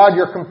 O God,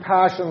 your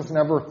compassions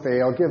never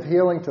fail. Give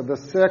healing to the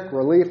sick,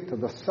 relief to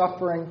the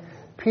suffering,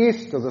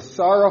 peace to the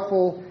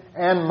sorrowful,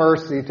 and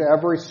mercy to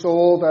every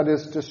soul that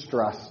is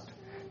distressed,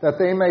 that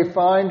they may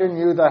find in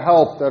you the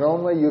help that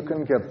only you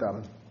can give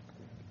them.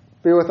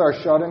 Be with our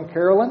shut-in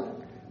Carolyn,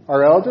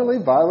 our elderly,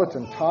 Violet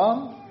and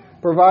Tom.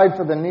 Provide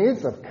for the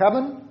needs of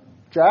Kevin,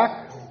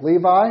 Jack,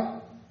 Levi,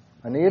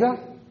 Anita,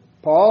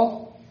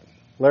 Paul,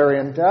 Larry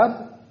and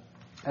Deb,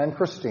 and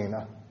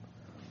Christina.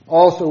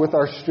 Also with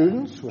our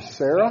students, with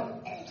Sarah,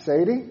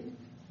 Sadie,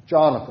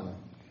 Jonathan,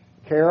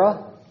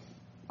 Kara,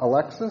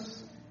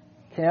 Alexis,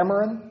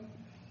 Cameron,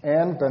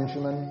 and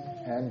Benjamin,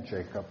 and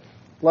Jacob.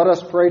 Let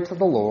us pray to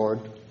the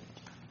Lord.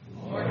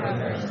 Lord, have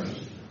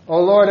mercy. O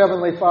Lord,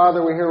 Heavenly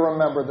Father, we here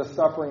remember the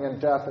suffering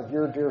and death of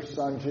your dear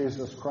Son,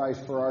 Jesus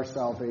Christ, for our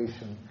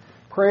salvation.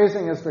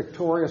 Praising his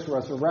victorious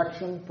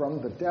resurrection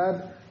from the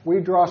dead, we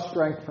draw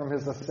strength from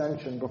his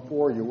ascension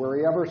before you, where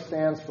he ever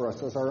stands for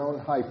us as our own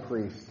high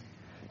priest.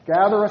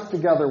 Gather us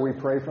together, we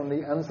pray, from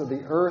the ends of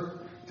the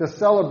earth to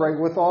celebrate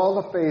with all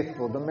the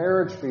faithful the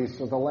marriage feast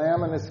of the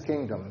Lamb and his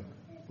kingdom,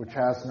 which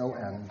has no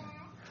end.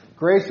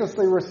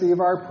 Graciously receive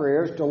our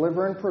prayers,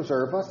 deliver and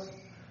preserve us.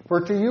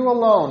 For to you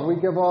alone we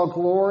give all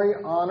glory,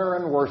 honor,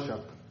 and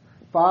worship,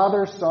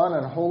 Father, Son,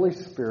 and Holy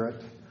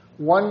Spirit,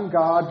 one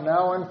God,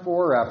 now and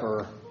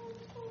forever.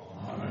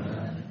 Amen.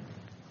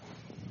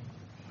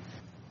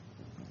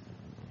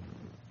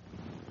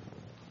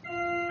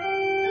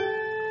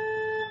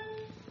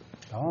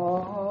 The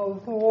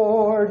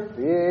Lord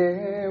be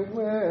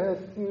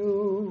with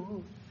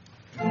you.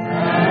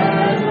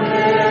 And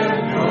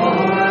with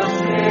your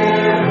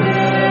spirit.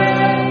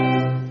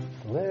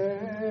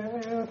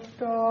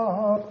 Lift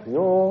up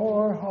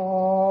your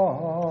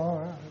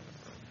hearts.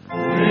 We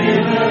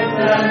lift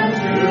them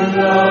to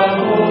the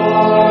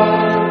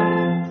Lord.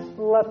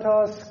 Let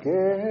us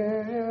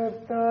give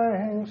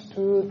thanks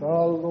to the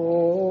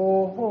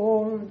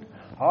Lord,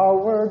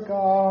 our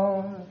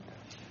God.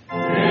 It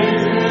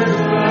is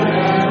good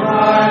and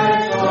right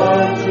so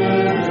to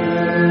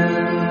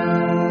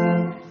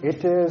do.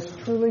 It is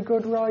truly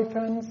good, right,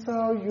 and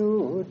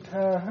salutary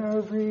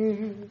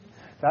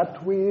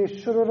that we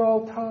should at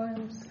all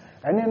times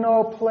and in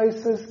all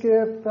places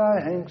give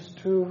thanks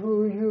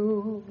to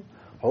you,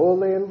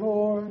 Holy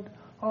Lord,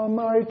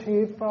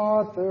 Almighty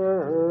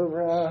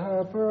Father,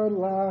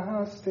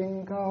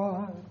 everlasting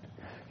God.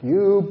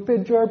 You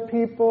bid your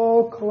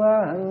people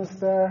cleanse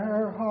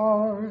their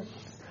hearts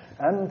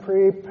and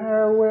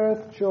prepare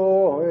with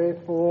joy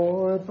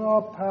for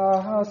the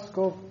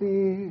Paschal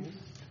feast.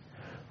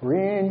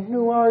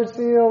 Renew our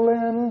zeal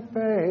in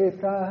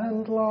faith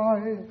and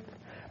life,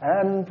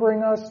 and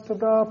bring us to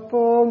the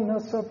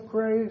fullness of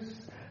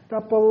grace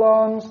that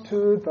belongs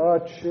to the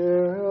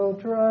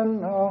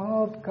children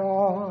of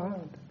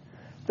God.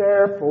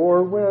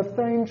 Therefore, with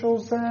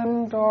angels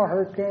and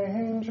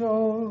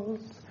archangels,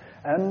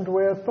 and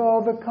with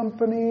all the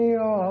company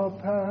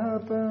of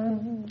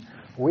heaven,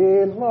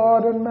 we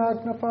laud and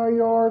magnify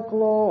your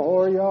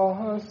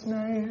glorious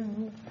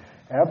name,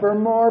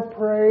 evermore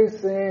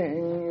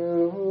praising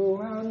you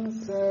and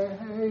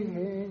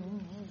saying,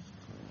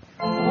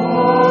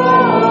 Holy,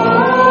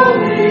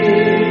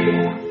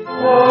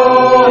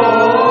 holy,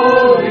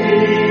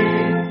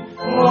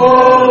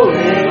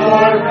 holy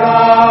Lord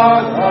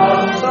God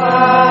of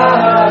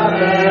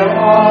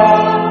Sabaoth.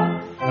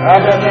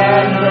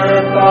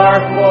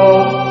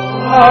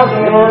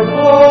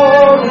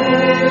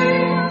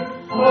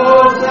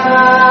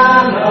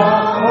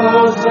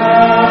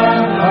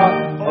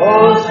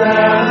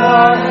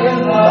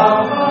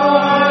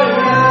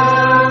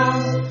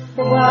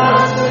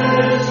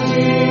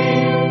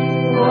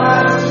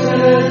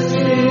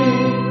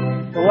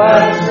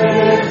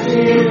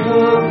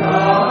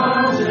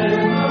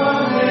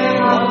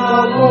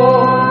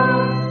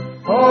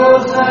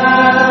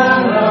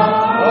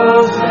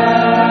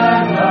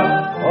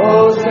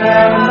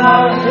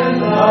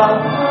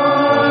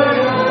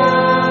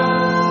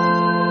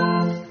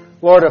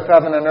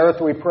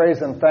 earth, we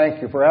praise and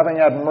thank you for having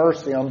had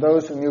mercy on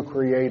those whom you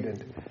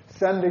created,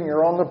 sending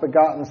your only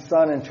begotten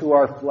Son into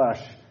our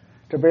flesh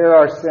to bear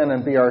our sin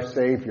and be our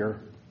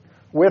Savior.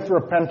 With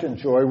repentant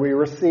joy, we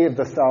receive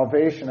the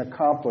salvation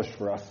accomplished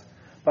for us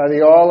by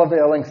the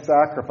all-availing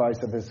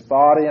sacrifice of his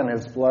body and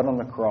his blood on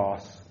the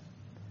cross.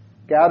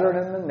 Gathered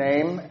in the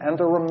name and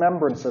the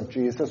remembrance of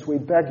Jesus, we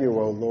beg you,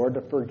 O Lord,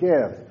 to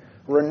forgive,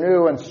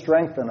 renew, and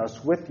strengthen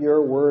us with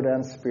your word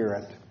and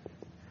spirit.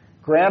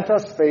 Grant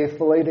us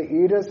faithfully to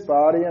eat his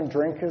body and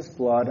drink his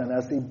blood, and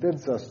as he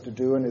bids us to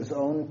do in his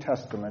own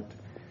testament.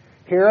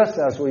 Hear us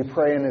as we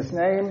pray in his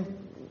name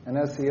and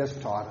as he has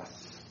taught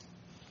us.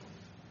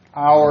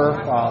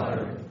 Our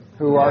Father,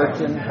 who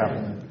art in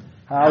heaven,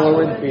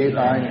 hallowed be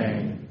thy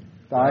name.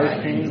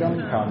 Thy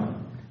kingdom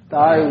come,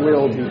 thy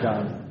will be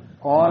done,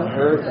 on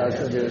earth as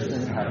it is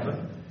in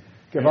heaven.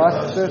 Give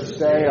us this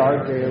day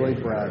our daily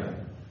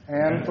bread,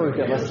 and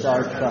forgive us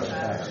our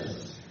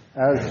trespasses,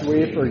 as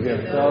we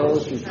forgive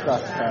those who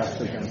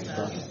trespass against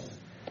us.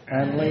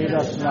 And lead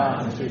us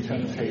not into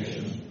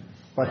temptation,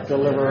 but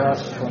deliver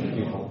us from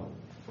evil.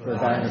 For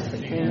thine is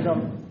the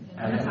kingdom,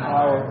 and the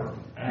power,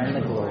 and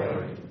the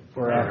glory,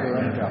 forever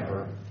and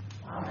ever.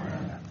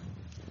 Amen.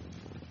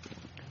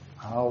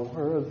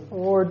 Our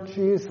Lord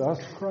Jesus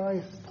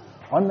Christ,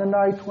 on the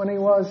night when he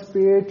was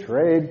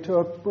betrayed,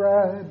 took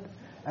bread,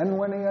 and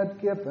when he had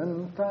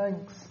given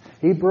thanks,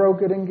 he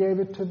broke it and gave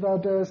it to the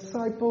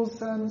disciples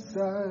and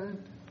said,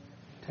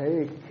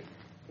 "Take,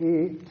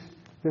 eat,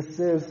 this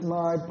is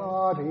my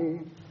body,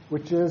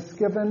 which is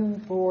given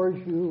for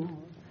you.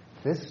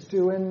 This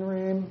do in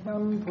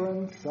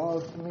remembrance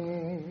of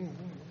me."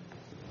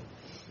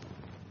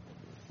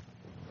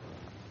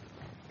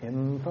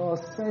 In the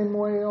same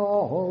way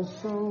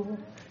also,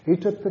 he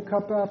took the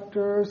cup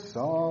after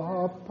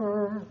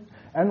supper,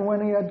 and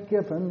when he had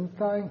given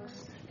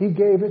thanks, he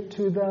gave it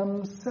to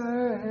them,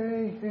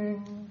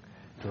 saying,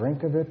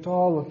 "Drink of it,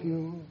 all of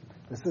you.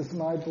 This is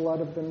my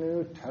blood of the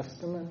New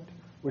Testament,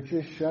 which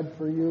is shed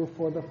for you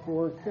for the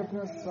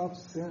forgiveness of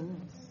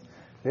sins.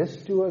 This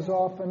do as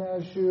often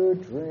as you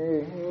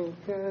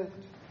drink it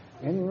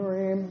in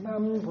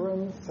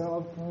remembrance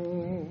of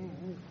me."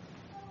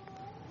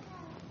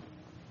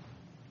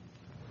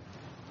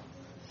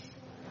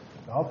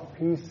 The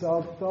peace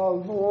of the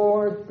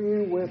Lord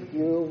be with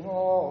you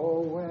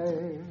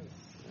always.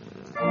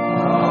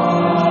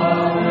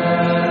 Amen.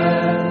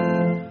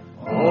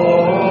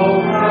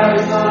 O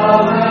Christ, the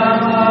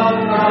Lamb of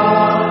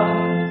God,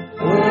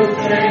 who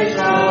takes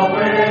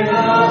away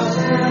the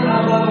sin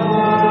of the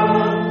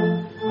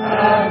world,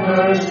 have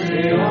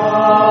mercy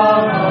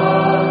on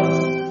us.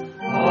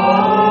 O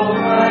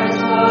Christ,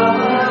 the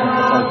Lamb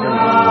of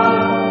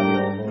God,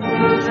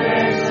 who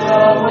takes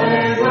away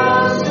the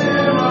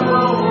sin of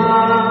the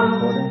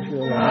world,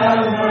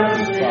 have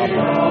mercy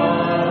on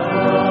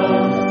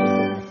us.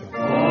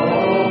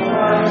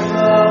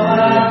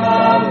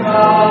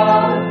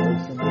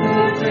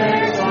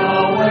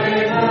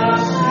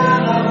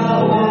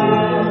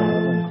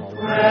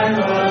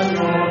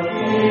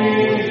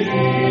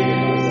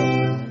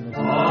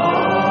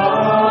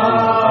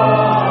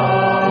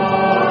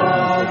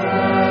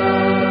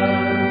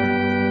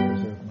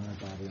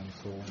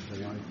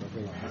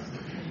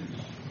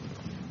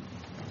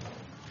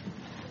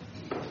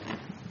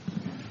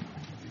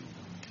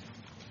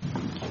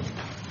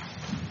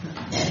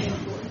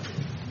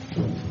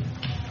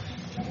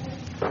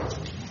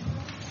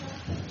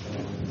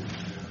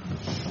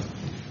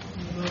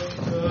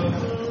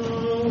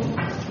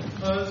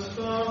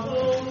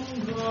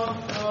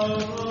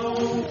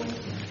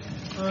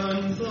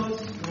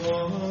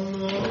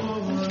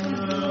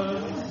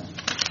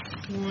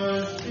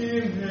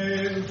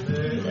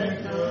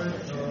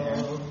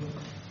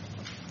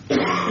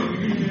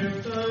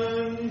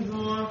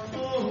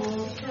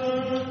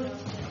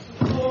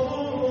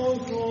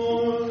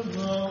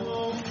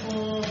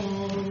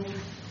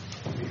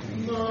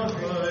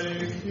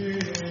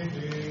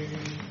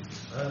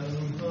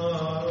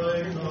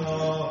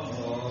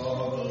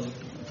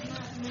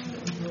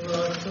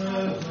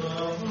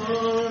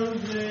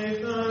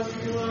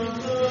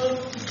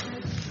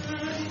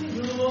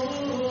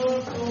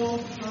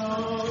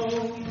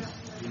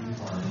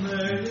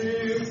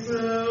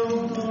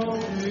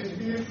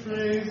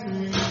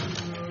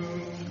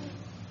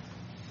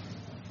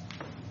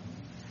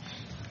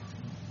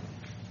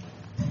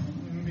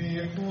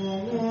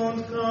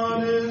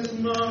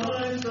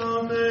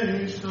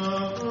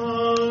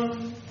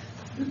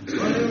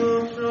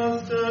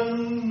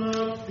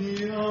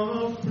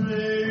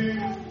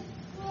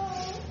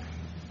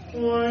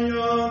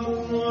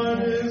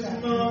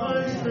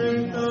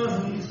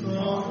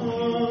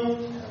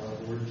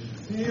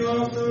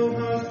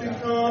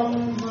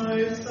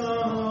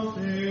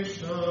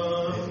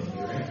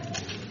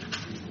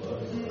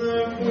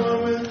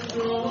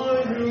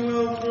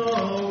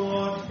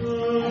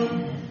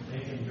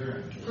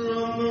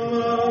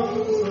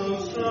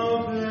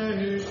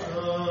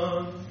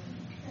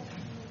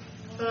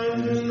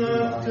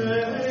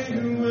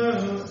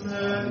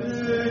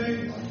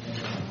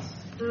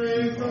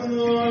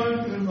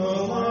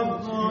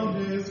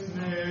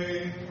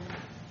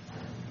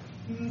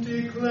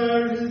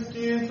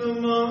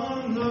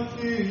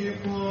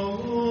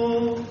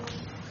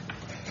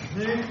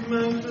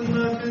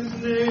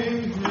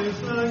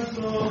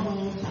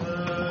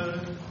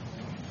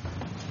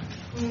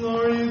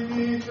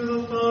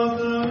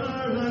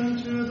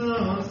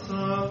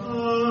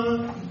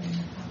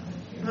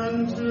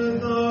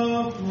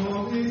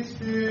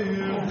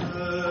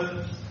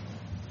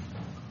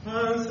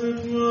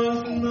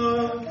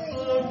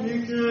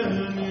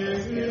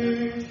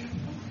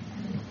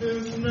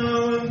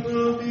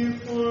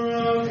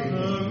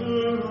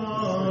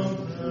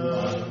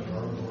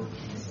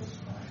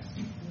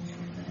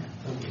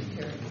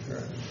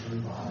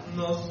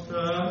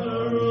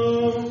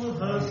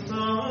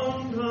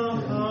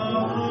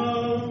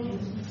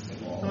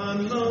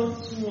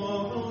 Amen.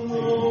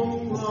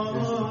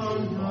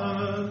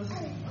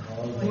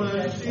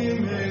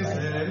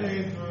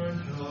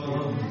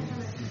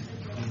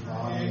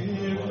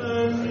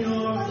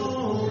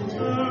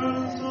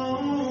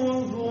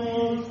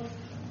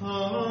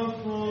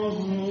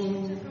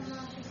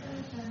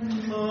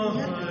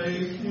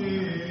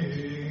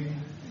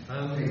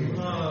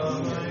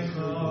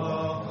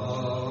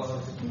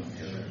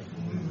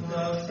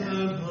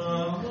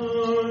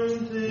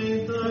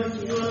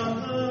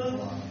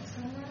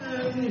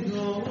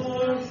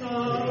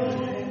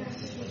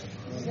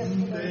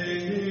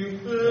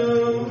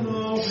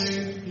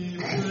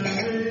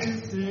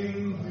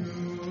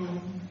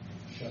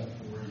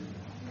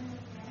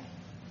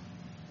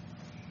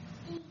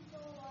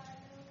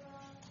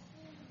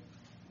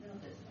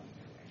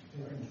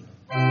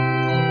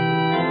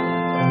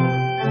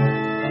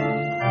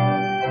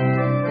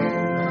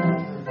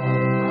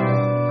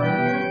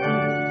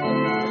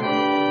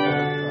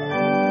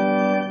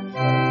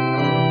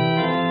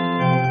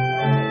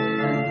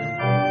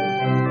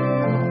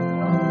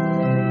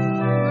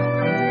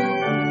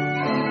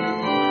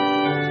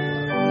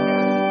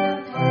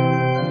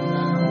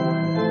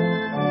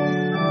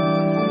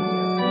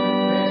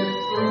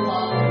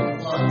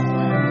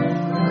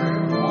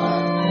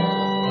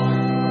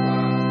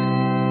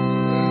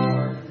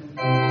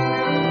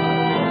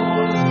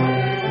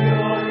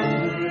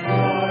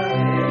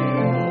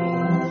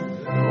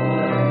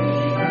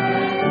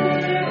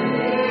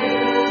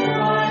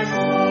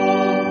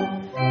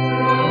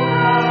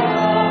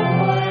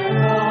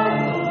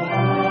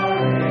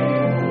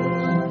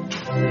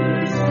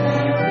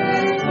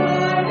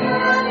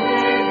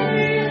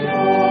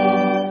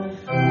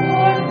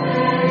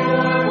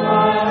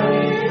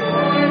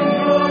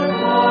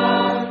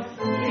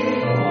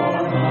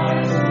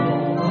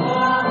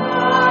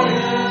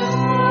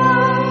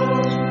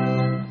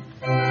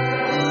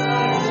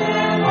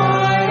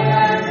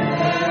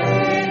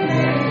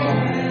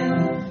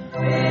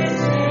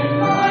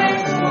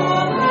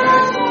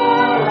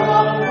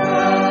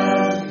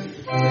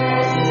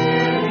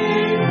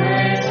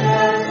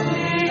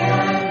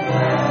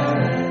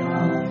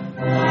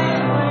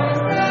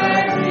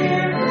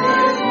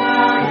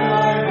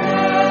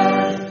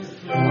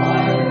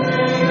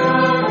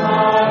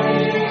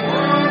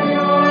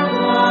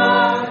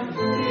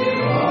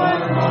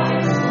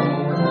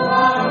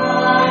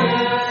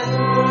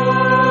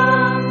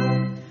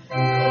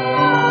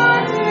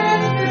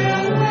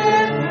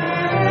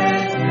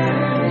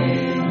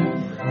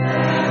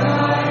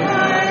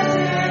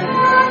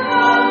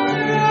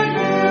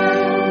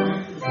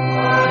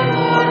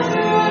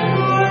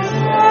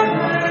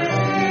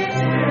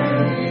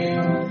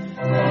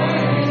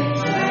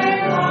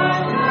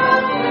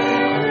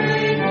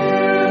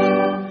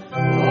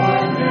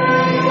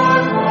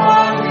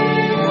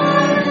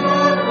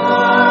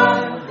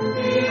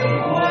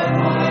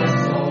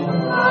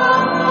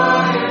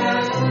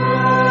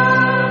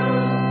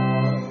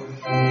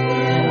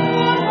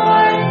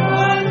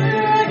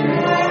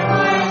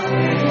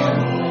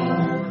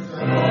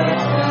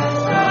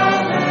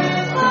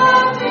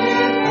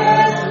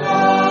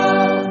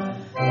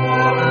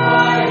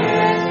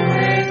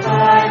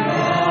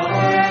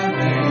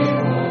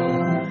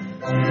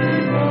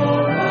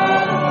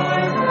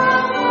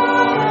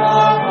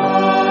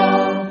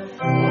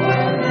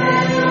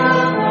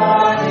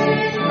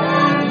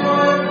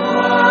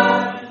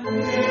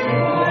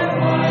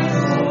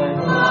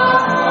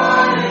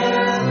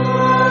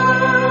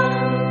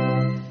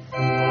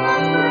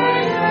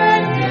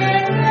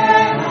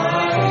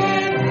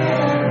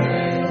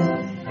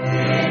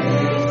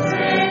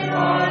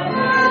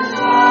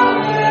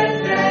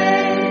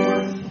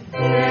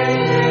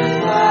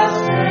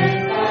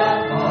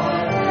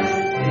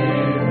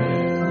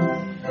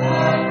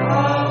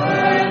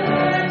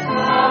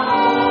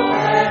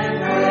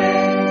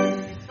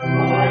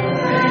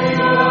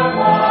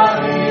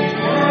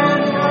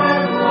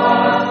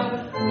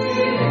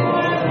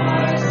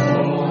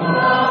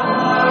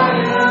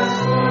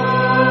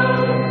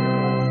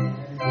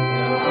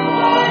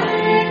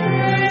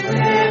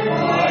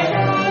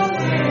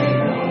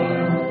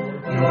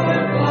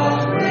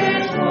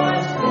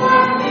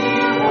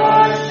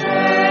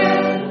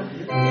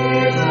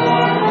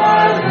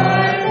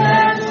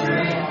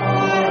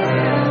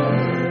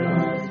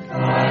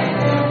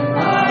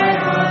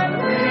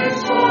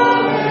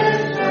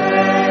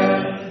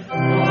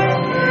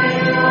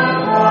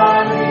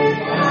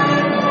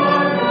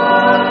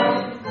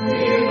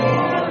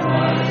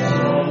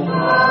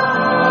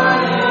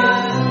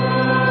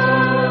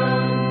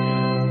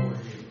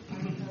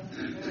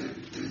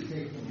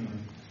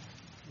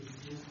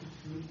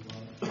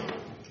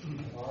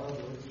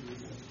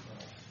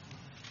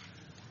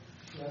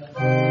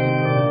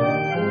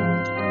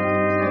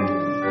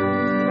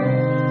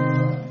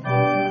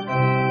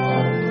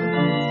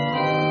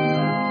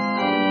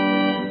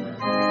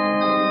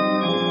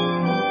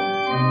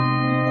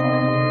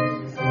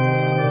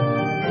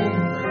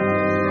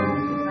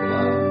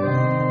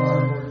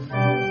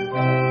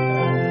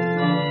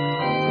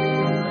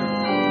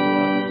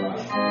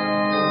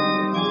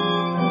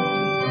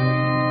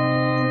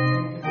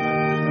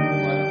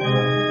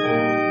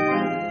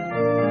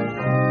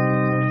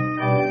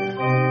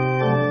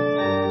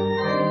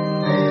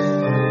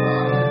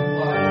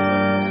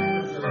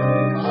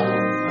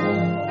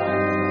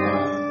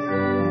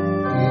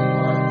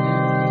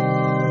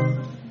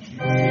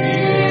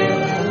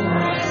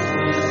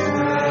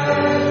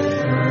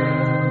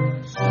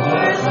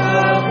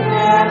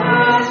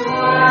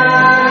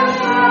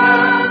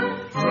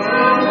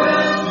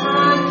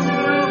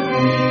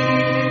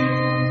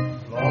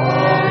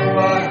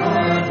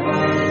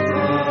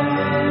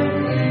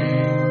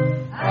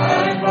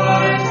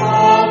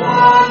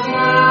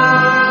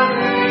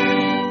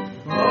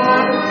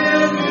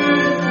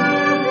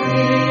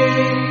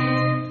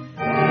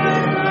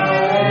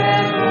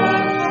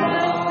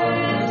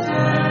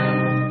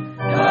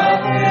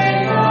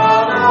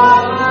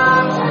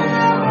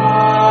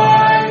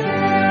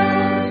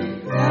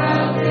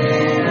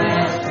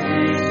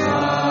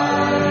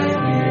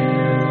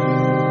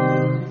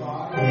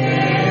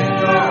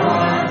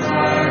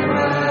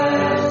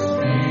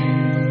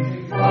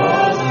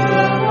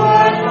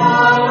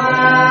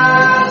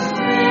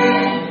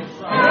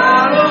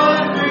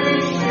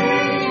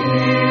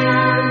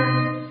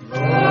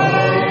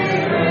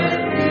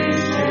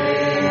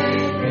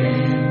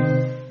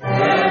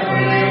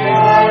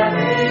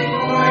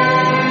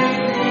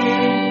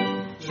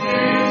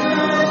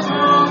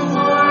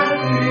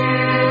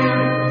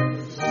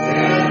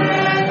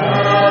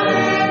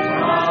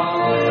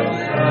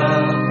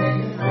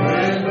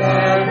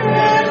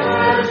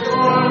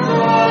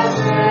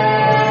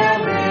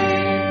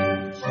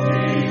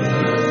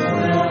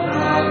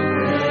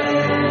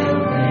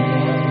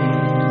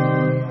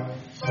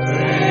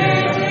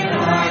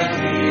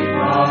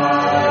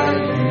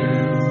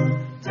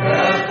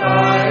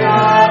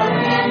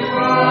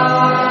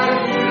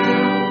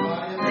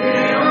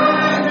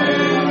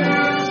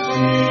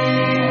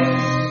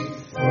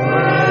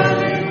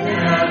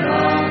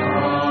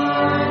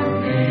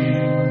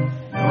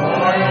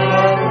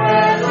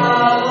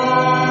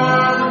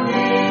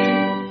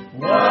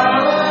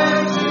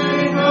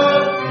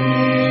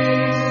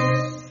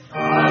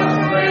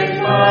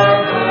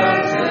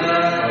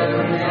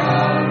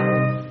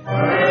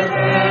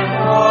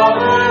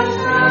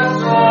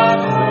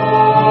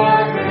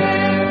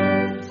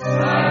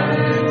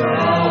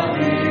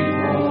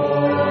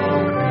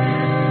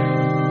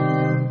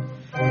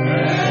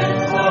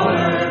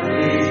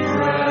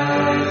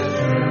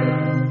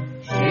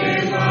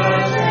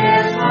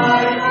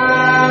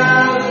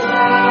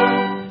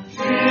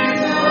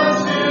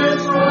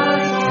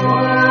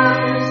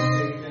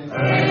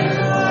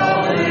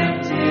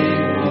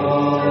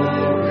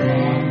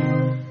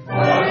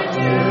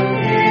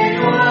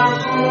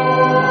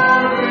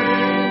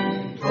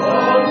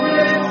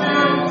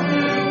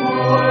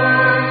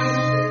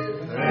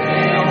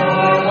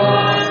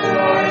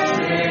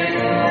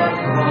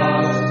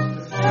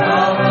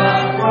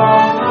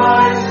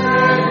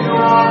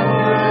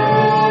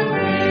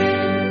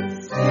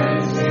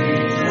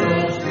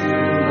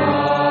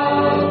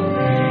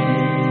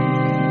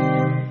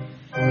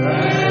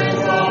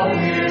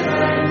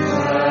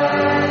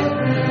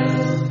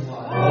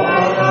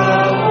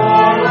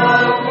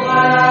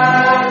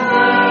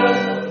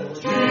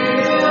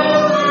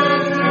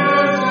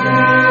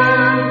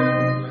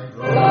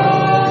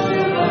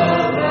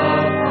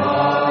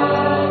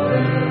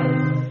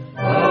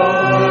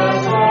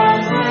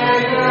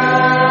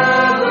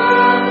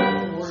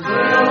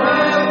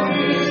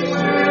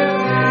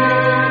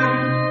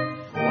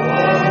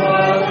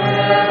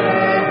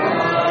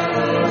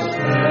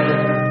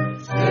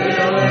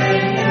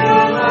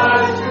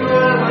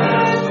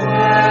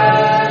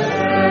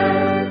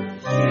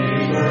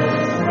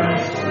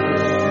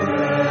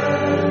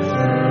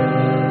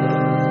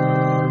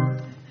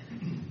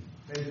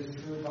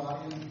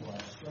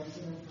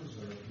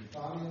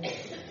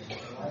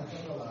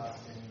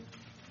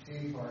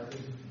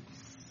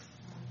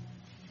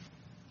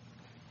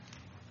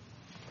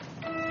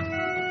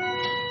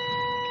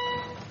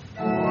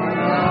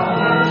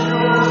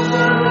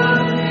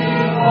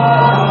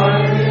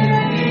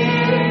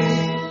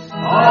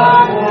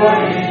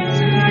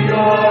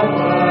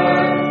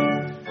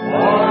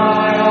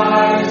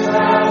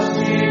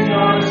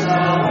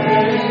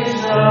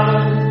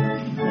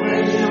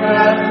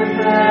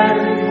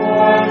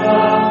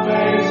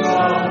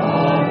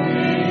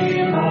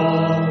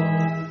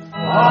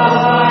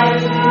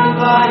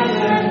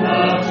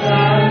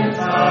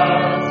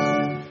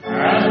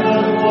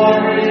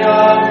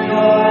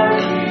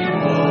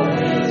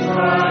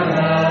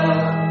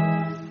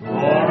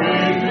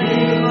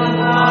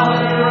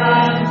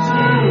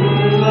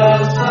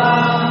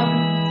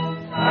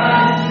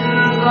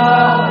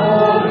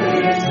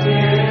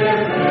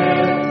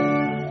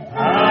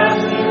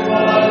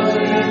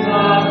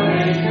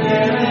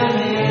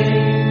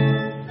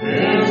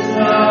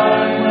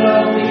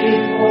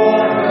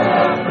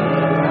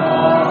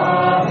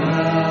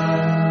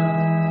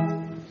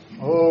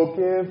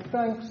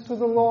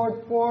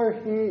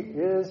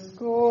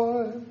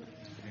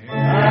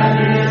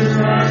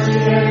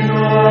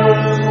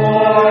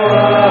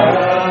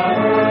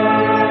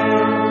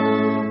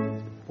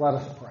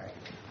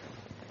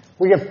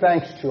 We give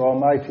thanks to you,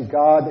 Almighty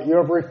God, that you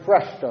have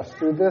refreshed us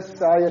through this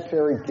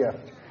salutary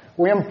gift.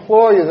 We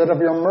implore you that of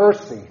your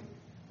mercy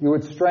you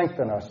would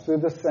strengthen us through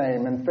the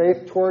same in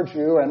faith towards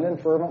you and in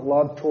fervent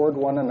love toward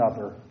one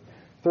another.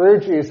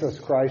 Through Jesus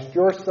Christ,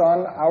 your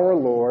Son, our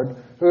Lord,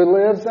 who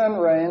lives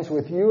and reigns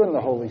with you in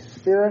the Holy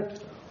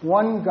Spirit,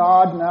 one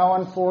God, now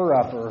and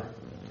forever.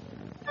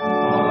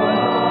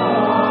 Amen.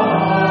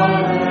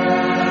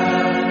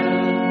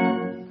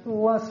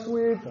 Bless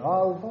we the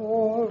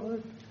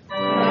Lord.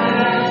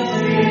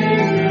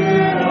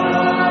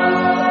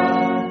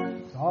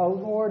 The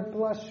Lord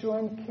bless you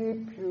and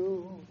keep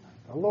you.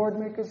 The Lord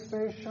make his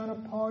face shine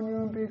upon you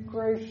and be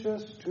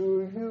gracious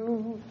to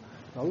you.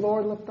 The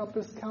Lord lift up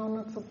his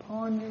countenance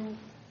upon you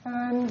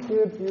and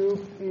give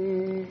you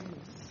peace.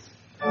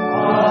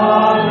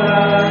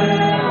 Amen.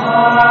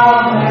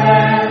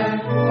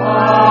 Amen.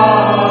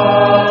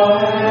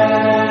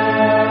 Amen.